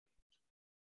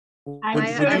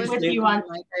 I'm with you on.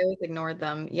 I always ignored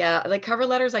them. Yeah, like cover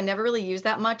letters, I never really used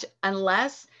that much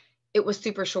unless it was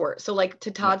super short. So like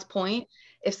to Todd's point,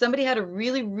 if somebody had a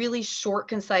really, really short,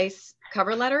 concise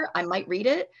cover letter, I might read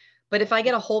it. But if I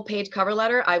get a whole page cover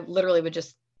letter, I literally would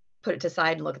just put it to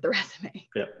side and look at the resume.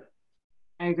 Yeah,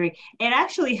 I agree. It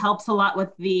actually helps a lot with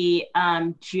the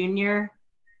junior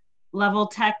level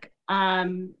tech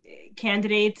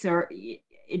candidates, or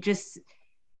it just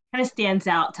kind of stands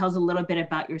out, tells a little bit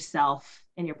about yourself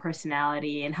and your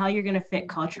personality and how you're going to fit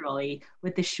culturally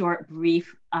with the short,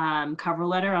 brief cover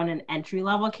letter on an entry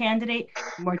level candidate.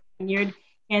 More tenured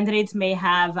candidates may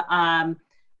have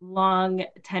long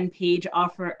 10-page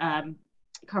offer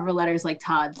cover letters like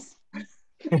Todd's.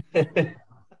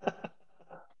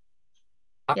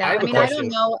 Yeah, I mean, I don't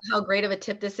know how great of a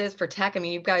tip this is for tech. I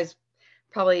mean, you guys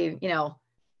probably, you know,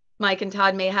 Mike and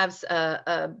Todd may have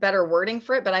a better wording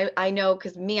for it, but I know,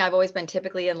 because I've always been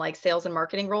typically in like sales and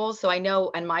marketing roles. So I know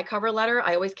in my cover letter,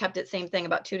 I always kept it same thing,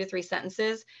 about 2 to 3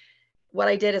 sentences. What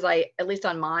I did is at least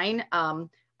on mine,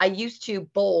 I used to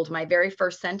bold my very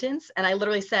first sentence. And I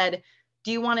literally said,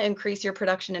 do you want to increase your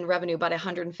production and revenue by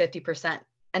 150%?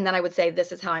 And then I would say,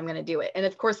 this is how I'm going to do it. And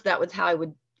of course, that was how I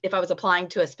would, if I was applying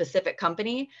to a specific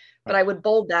company, but I would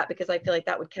bold that because I feel like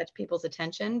that would catch people's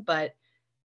attention. But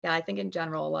yeah, I think in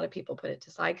general, a lot of people put it to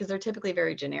side because they're typically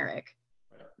very generic.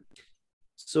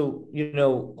 So, you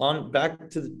know, on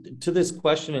back to this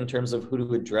question in terms of who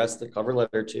to address the cover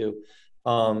letter to,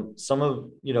 some of,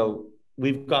 you know,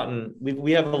 we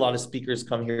have a lot of speakers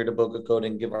come here to Boca Code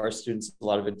and give our students a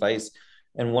lot of advice.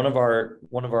 And one of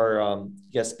our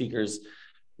guest speakers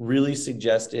really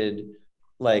suggested,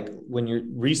 like, when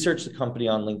you research the company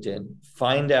on LinkedIn,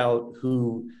 find out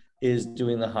who is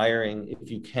doing the hiring if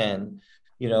you can.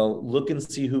 You know, look and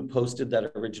see who posted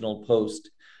that original post.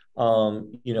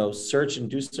 You know, search and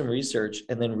do some research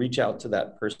and then reach out to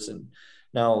that person.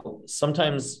 Now,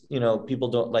 sometimes, you know, people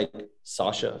don't, like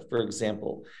Sasha, for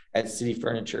example, at City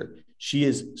Furniture. She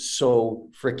is so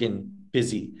freaking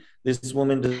busy. This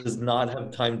woman does not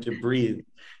have time to breathe.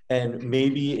 And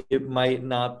maybe it might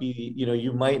not be, you know,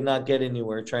 you might not get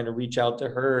anywhere trying to reach out to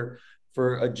her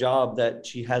for a job that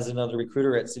she has another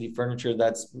recruiter at City Furniture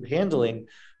that's handling.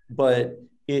 But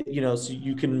it, you know, so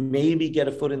you can maybe get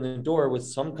a foot in the door with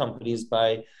some companies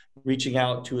by reaching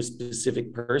out to a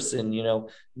specific person. You know,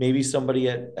 maybe somebody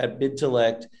at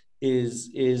Bidtellect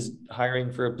is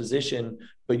hiring for a position,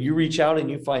 but you reach out and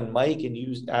you find Mike and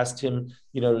you asked him,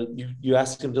 you know, you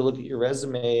asked him to look at your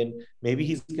resume, and maybe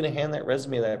he's going to hand that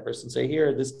resume to that person, say,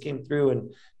 here, this came through,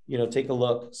 and, you know, take a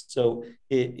look. So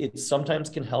it sometimes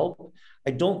can help.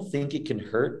 I don't think it can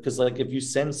hurt, because like if you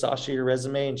send Sasha your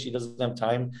resume and she doesn't have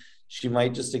time, she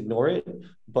might just ignore it.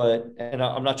 But, and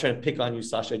I'm not trying to pick on you,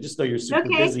 Sasha, I just know you're super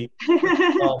busy.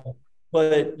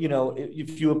 But, you know,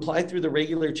 if you apply through the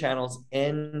regular channels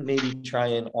and maybe try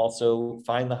and also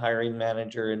find the hiring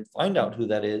manager and find out who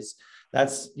that is,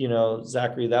 that's, you know,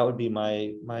 Zachary, that would be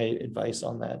my advice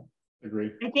on that. Agree.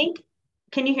 I think,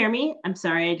 can you hear me? I'm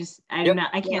sorry.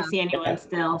 I can't see anyone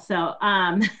still. So,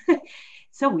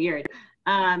 so weird.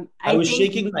 I was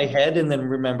shaking my head and then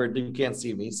remembered you can't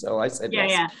see me. So I said,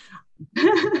 yes.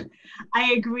 Yeah.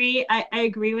 I agree. I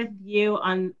agree with you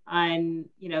on,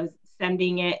 you know,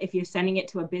 sending it, if you're sending it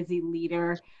to a busy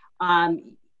leader,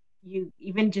 you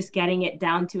even just getting it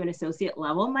down to an associate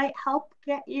level might help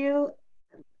get you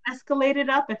escalated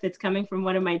up. If it's coming from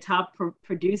one of my top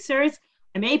producers,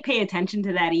 I may pay attention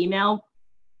to that email.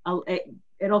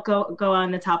 It'll go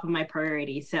on the top of my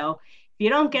priority. So if you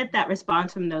don't get that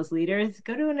response from those leaders,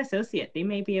 go to an associate. They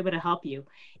may be able to help you.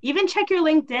 Even check your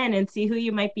LinkedIn and see who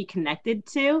you might be connected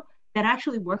to that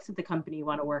actually works at the company you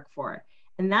want to work for.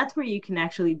 And that's where you can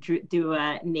actually do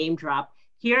a name drop.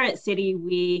 Here at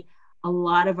City, a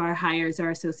lot of our hires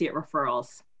are associate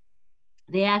referrals.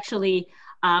 They actually,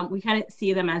 we kind of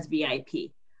see them as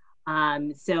VIP.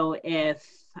 So if,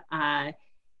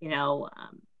 you know,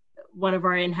 one of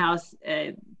our in-house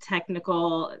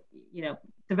technical, you know,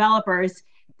 developers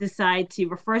decide to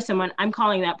refer someone, I'm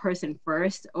calling that person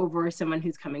first over someone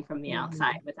who's coming from the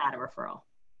outside without a referral.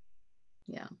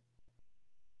 Yeah.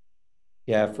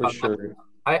 Yeah, for sure.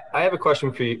 I have a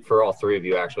question for all three of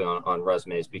you actually on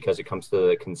resumes, because it comes to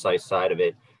the concise side of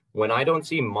it. When I don't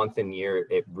see month and year,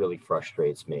 it really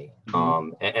frustrates me.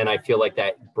 And I feel like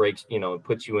that breaks, you know,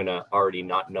 puts you in a already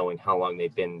not knowing how long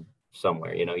they've been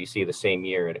somewhere. You know, you see the same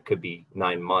year and it could be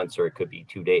 9 months or it could be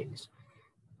 2 days.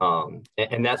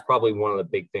 And that's probably one of the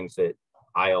big things that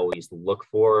I always look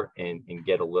for and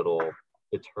get a little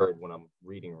deterred when I'm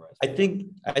reading a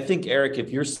resume. I think Eric,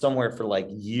 if you're somewhere for like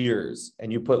years and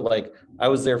you put like, I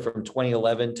was there from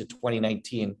 2011 to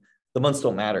 2019, the months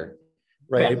don't matter.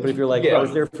 right? But if you're like, I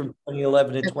was there from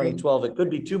 2011 to Okay. 2012, it could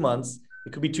be 2 months,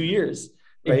 it could be 2 years,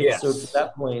 right? Yes. So to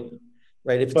that point,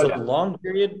 right, if it's a long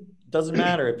period, it doesn't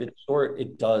matter. If it's short,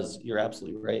 it does. You're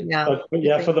absolutely right. Yeah. But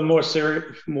yeah, for the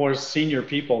more senior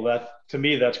people, that to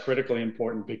me, that's critically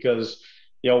important because,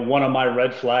 one of my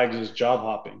red flags is job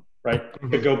hopping, right?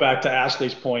 To go back to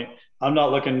Ashley's point, I'm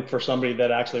not looking for somebody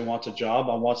that actually wants a job.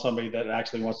 I want somebody that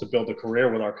actually wants to build a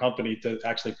career with our company to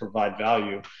actually provide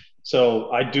value.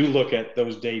 So I do look at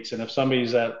those dates. And if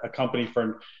somebody's at a company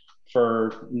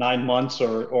for 9 months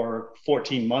or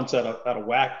 14 months at a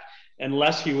whack,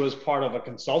 unless he was part of a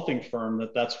consulting firm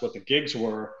that's what the gigs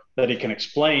were, that he can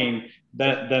explain,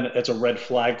 then it's a red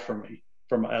flag for me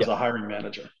as a hiring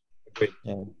manager.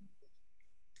 Yeah.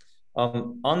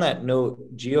 On that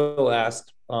note, Gio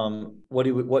asked what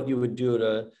you would do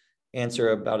to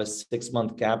answer about a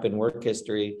 6-month gap in work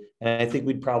history. And I think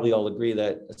we'd probably all agree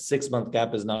that a 6-month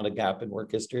gap is not a gap in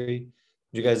work history.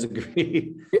 Do you guys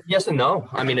agree? Yes and no.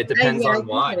 I mean, it depends on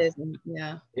why.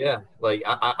 Yeah. Yeah. Like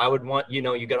I would want, you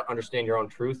got to understand your own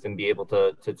truth and be able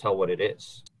to tell what it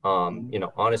is.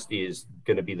 Honesty is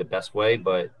going to be the best way,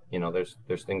 but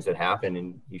there's things that happen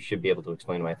and you should be able to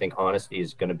explain them. I think honesty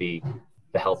is going to be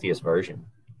the healthiest version.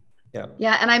 Yeah.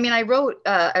 Yeah. And I mean, I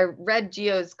read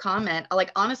Gio's comment,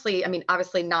 like, honestly, I mean,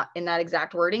 obviously not in that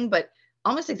exact wording, but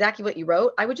almost exactly what you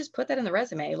wrote. I would just put that in the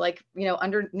resume, like,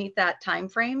 underneath that time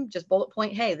frame, just bullet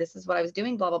point, hey, this is what I was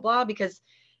doing, blah, blah, blah, because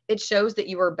it shows that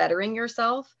you were bettering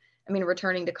yourself. I mean,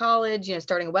 returning to college,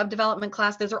 starting a web development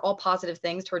class, those are all positive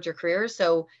things towards your career.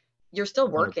 So you're still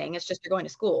working. It's just you're going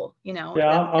to school,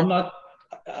 Yeah, I'm not.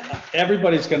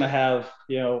 Everybody's going to have,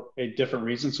 a different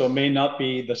reason. So it may not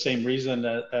be the same reason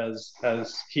as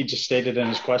he just stated in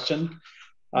his question.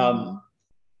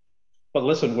 But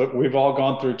listen, we've all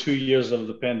gone through 2 years of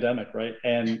the pandemic, right?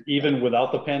 And even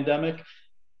without the pandemic,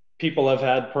 people have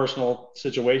had personal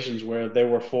situations where they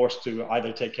were forced to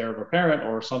either take care of a parent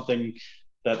or something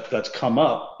that's come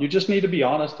up. You just need to be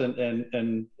honest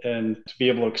and to be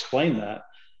able to explain that.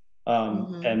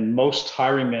 And most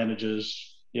hiring managers,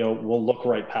 will look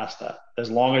right past that as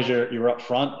long as you're up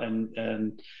front.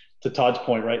 And to Todd's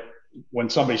point, right, when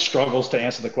somebody struggles to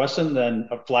answer the question, then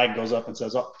a flag goes up and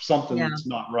says, oh, something's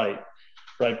not right.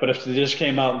 Right. But if they just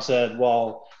came out and said,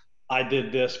 well, I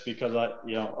did this because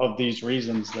of these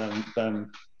reasons,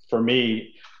 then for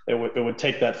me, it would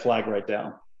take that flag right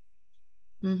down.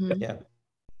 Yeah.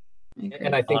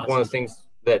 And I think one of the things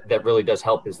that really does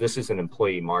help is this is an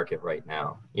employee market right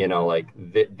now. Like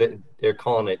they're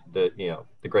calling it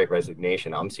the Great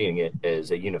Resignation. I'm seeing it as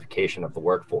a unification of the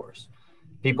workforce.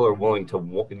 People are willing to,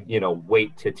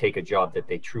 wait to take a job that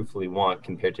they truthfully want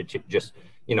compared to just,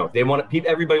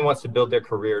 everybody wants to build their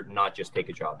career, not just take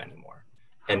a job anymore.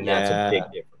 And that's a big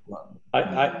difference.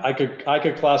 I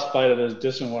could classify it as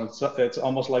dissonant. It's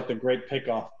almost like the great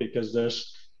pickoff because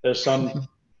there's some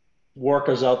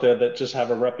workers out there that just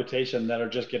have a reputation that are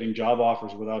just getting job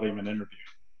offers without even interviewing.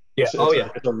 Yeah.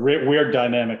 It's a weird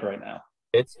dynamic right now.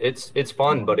 It's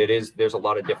fun, but there's a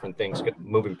lot of different things,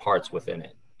 moving parts within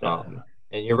it.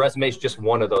 And your resume is just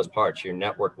one of those parts. Your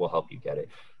network will help you get it.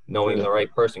 Knowing the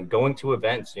right person, going to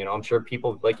events, I'm sure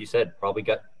people, like you said, probably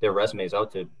got their resumes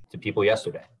out to people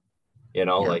yesterday,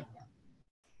 like.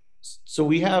 So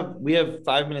we have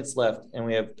 5 minutes left and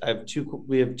we have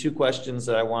two questions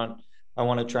that I want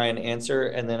to try and answer.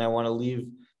 And then I want to leave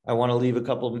a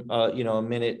couple, a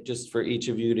minute just for each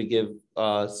of you to give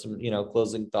some,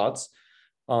 closing thoughts.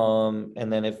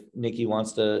 And then if Nikki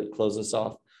wants to close us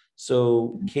off.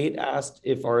 So Kate asked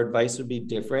if our advice would be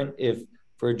different if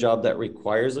for a job that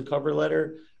requires a cover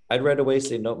letter. I'd right away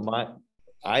say, no,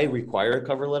 I require a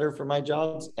cover letter for my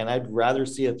jobs, and I'd rather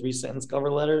see a 3-sentence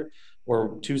cover letter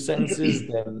or 2 sentences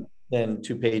than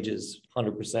 2 pages,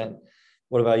 100%.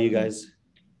 What about you guys?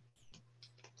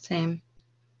 Same.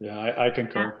 Yeah, I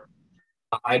concur.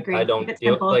 I don't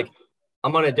feel like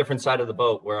I'm on a different side of the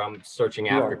boat where I'm searching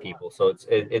after people. So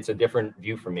it's a different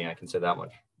view for me. I can say that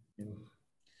much.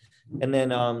 And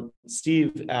then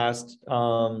Steve asked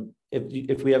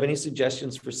if we have any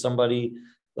suggestions for somebody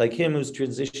like him who's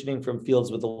transitioning from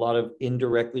fields with a lot of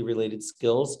indirectly related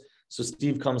skills. So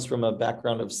Steve comes from a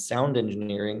background of sound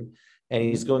engineering and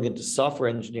he's going into software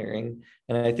engineering.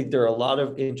 And I think there are a lot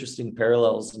of interesting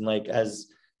parallels. And like as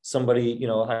somebody,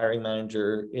 a hiring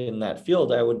manager in that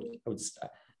field, I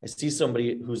see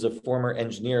somebody who's a former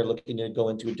engineer looking to go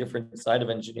into a different side of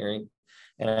engineering.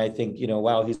 And I think,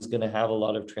 wow, he's going to have a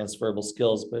lot of transferable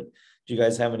skills. But do you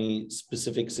guys have any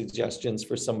specific suggestions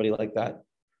for somebody like that?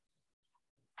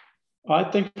 I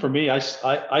think for me, I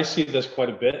see this quite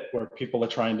a bit where people are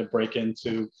trying to break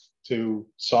into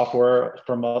software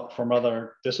from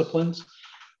other disciplines.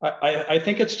 I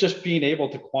think it's just being able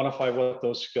to quantify what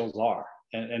those skills are,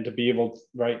 and to be able,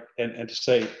 right, and to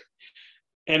say,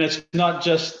 and it's not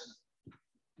just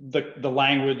the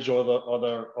language or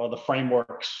the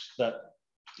frameworks that,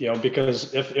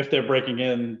 because if they're breaking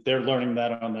in, they're learning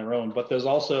that on their own. But there's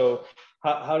also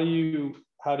how do you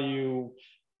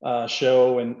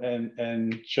show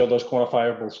and show those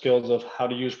quantifiable skills of how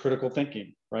to use critical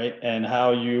thinking, right? And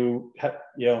how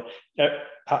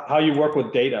how you work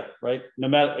with data, right? No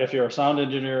matter if you're a sound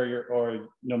engineer or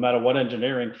no matter what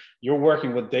engineering, you're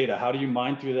working with data. How do you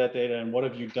mine through that data, and what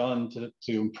have you done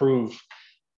to improve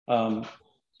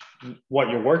what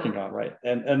you're working on, right?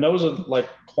 And those are like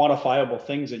quantifiable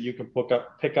things that you can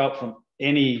pick up from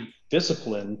any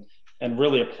discipline and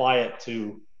really apply it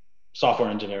to software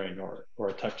engineering or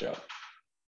a tech job.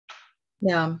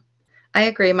 Yeah, I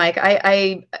agree, Mike.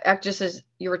 I just, as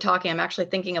you were talking, I'm actually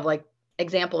thinking of like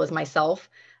example as myself.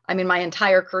 I mean, my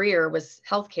entire career was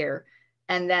healthcare,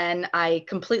 and then I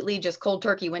completely just cold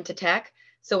turkey went to tech.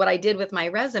 So what I did with my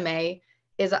resume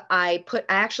is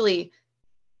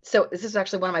so this is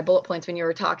actually one of my bullet points when you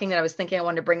were talking that I was thinking I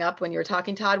wanted to bring up when you were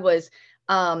talking, Todd, was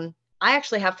I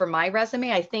actually have for my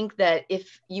resume, I think that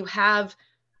if you have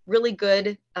really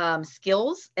good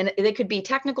skills, and they could be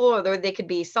technical or they could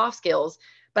be soft skills,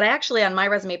 but I actually on my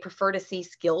resume prefer to see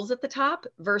skills at the top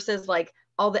versus like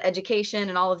all the education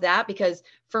and all of that, because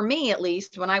for me, at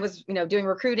least when I was, doing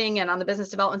recruiting and on the business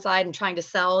development side and trying to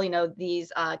sell,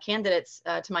 these candidates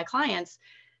to my clients,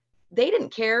 they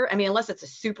didn't care. I mean, unless it's a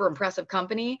super impressive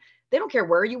company, they don't care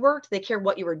where you worked. They care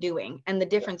what you were doing and the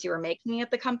difference you were making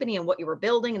at the company and what you were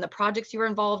building and the projects you were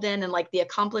involved in and like the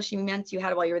accomplishments you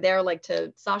had while you were there, like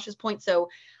to Sasha's point. So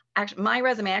actually, my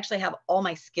resume actually have all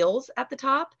my skills at the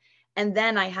top, and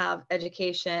then I have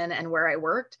education and where I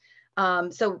worked.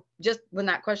 So just when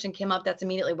that question came up, that's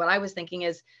immediately what I was thinking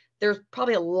is there's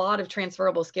probably a lot of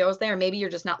transferable skills there. Maybe you're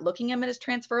just not looking at them as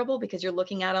transferable because you're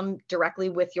looking at them directly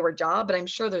with your job, but I'm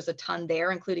sure there's a ton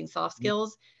there, including soft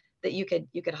skills that you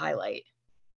could highlight.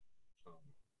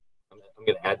 I'm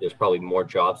going to add, there's probably more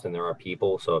jobs than there are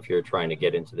people. So if you're trying to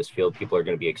get into this field, people are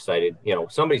going to be excited.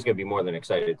 Somebody's going to be more than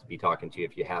excited to be talking to you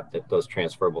if you have those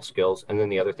transferable skills. And then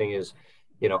the other thing is,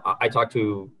 I talk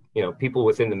to, people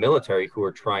within the military who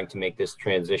are trying to make this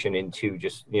transition into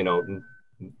just,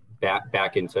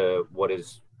 back into what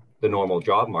is the normal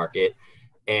job market.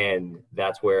 And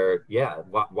that's where,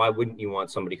 why wouldn't you want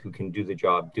somebody who can do the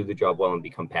job well and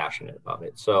become passionate about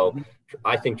it? So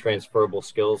I think transferable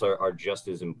skills are just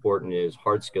as important as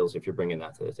hard skills if you're bringing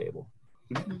that to the table.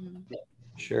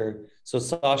 Sure. So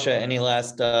Sasha, any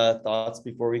last thoughts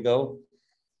before we go?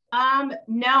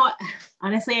 No,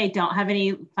 honestly, I don't have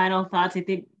any final thoughts. I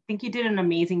think you did an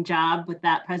amazing job with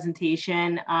that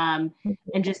presentation, and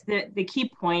just the key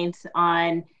points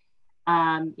on,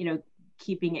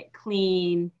 keeping it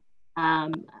clean.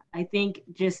 I think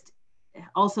just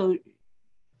also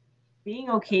being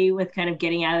okay with kind of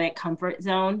getting out of that comfort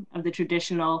zone of the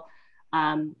traditional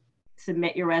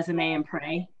submit your resume and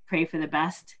pray for the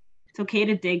best. It's okay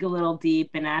to dig a little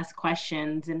deep and ask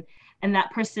questions, and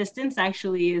that persistence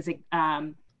actually is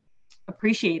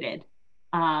appreciated.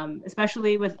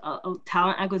 Especially with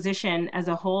talent acquisition as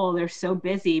a whole, they're so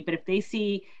busy, but if they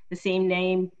see the same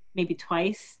name maybe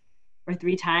twice or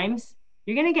 3 times,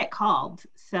 you're going to get called.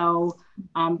 So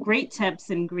great tips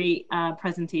and great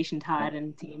presentation, Todd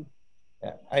and team.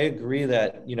 Yeah, I agree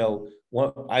that,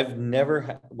 when I've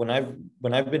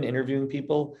been interviewing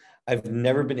people, I've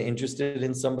never been interested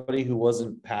in somebody who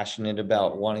wasn't passionate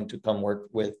about wanting to come work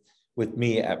with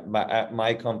me at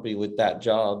my company with that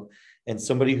job. And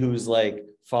somebody who's like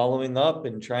following up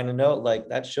and trying to know, like,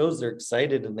 that shows they're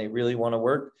excited and they really want to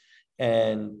work.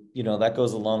 And, that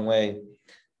goes a long way.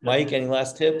 Mike, any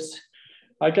last tips?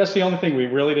 I guess the only thing we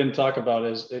really didn't talk about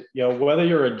is, whether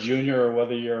you're a junior or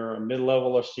whether you're a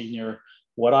mid-level or senior,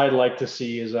 what I'd like to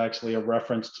see is actually a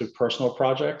reference to personal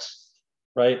projects,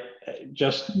 right?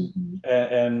 Just,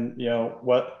 and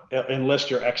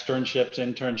enlist your externships,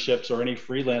 internships, or any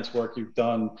freelance work you've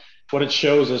done. What it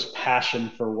shows is passion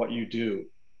for what you do,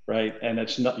 right? And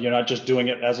you're not just doing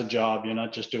it as a job. You're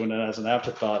not just doing it as an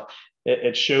afterthought.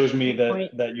 It shows me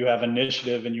that you have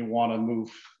initiative and you want to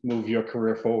move your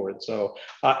career forward. So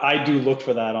I do look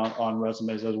for that on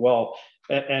resumes as well.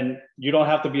 And you don't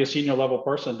have to be a senior level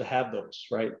person to have those,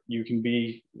 right? You can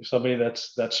be somebody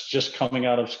that's just coming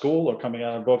out of school or coming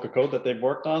out of Boca Code that they've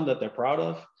worked on, that they're proud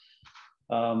of.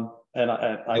 And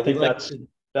I think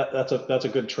that's a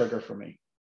good trigger for me.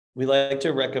 We like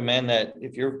to recommend that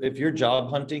if you're job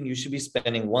hunting, you should be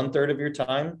spending 1/3 of your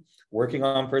time working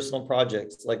on personal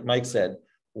projects. Like Mike said,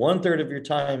 1/3 of your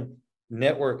time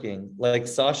networking, like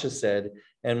Sasha said,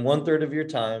 and 1/3 of your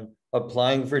time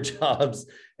applying for jobs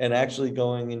and actually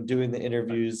going and doing the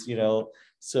interviews, you know.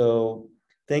 So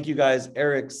thank you guys,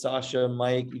 Eric, Sasha,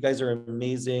 Mike, you guys are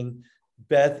amazing.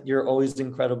 Beth, you're always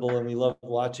incredible and we love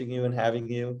watching you and having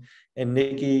you. And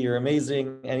Nikki, you're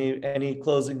amazing. Any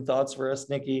closing thoughts for us,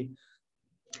 Nikki?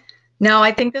 No,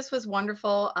 I think this was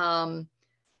wonderful.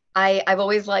 I've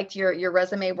always liked your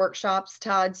resume workshops,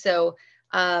 Todd. So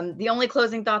the only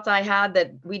closing thoughts I had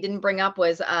that we didn't bring up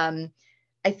was,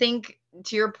 I think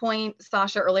to your point,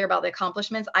 Sasha, earlier about the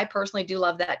accomplishments, I personally do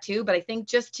love that too. But I think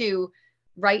just to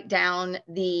write down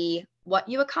what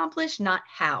you accomplished, not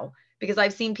how. Because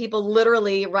I've seen people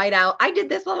literally write out, I did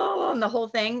this, and the whole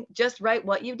thing. Just write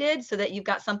what you did so that you've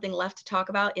got something left to talk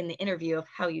about in the interview of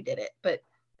how you did it. But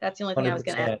that's the only thing 100%. I was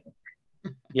going to add.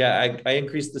 Yeah, I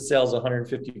increased the sales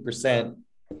 150%,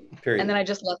 period. And then I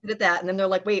just left it at that. And then they're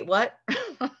like, wait, what?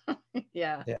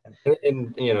 Yeah.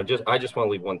 And you know, I just want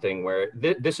to leave one thing where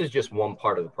this is just one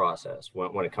part of the process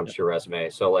when it comes to your resume.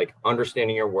 So like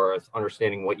understanding your worth,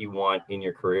 understanding what you want in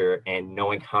your career, and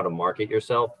knowing how to market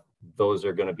yourself. Those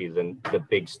are going to be the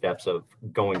big steps of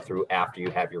going through after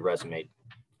you have your resume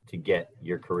to get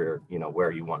your career, you know, where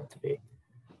you want it to be.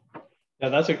 Yeah,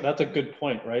 that's a good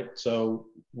point, right? So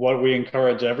what we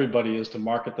encourage everybody is to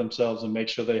market themselves and make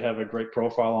sure they have a great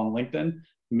profile on LinkedIn.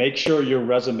 Make sure your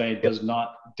resume does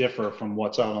not differ from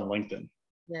what's out on LinkedIn.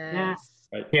 Yes.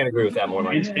 Right? Can't agree with that more,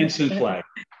 Mike. Instant flag.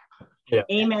 Yeah.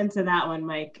 Amen to that one,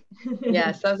 Mike.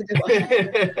 Yes, that was a good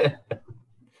one.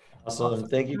 Awesome.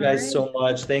 Thank you guys so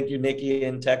much. Thank you, Nikki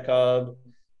and Tech Hub.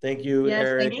 Thank you, yes,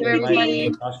 Eric. Thank you,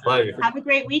 everybody. Have a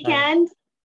great weekend.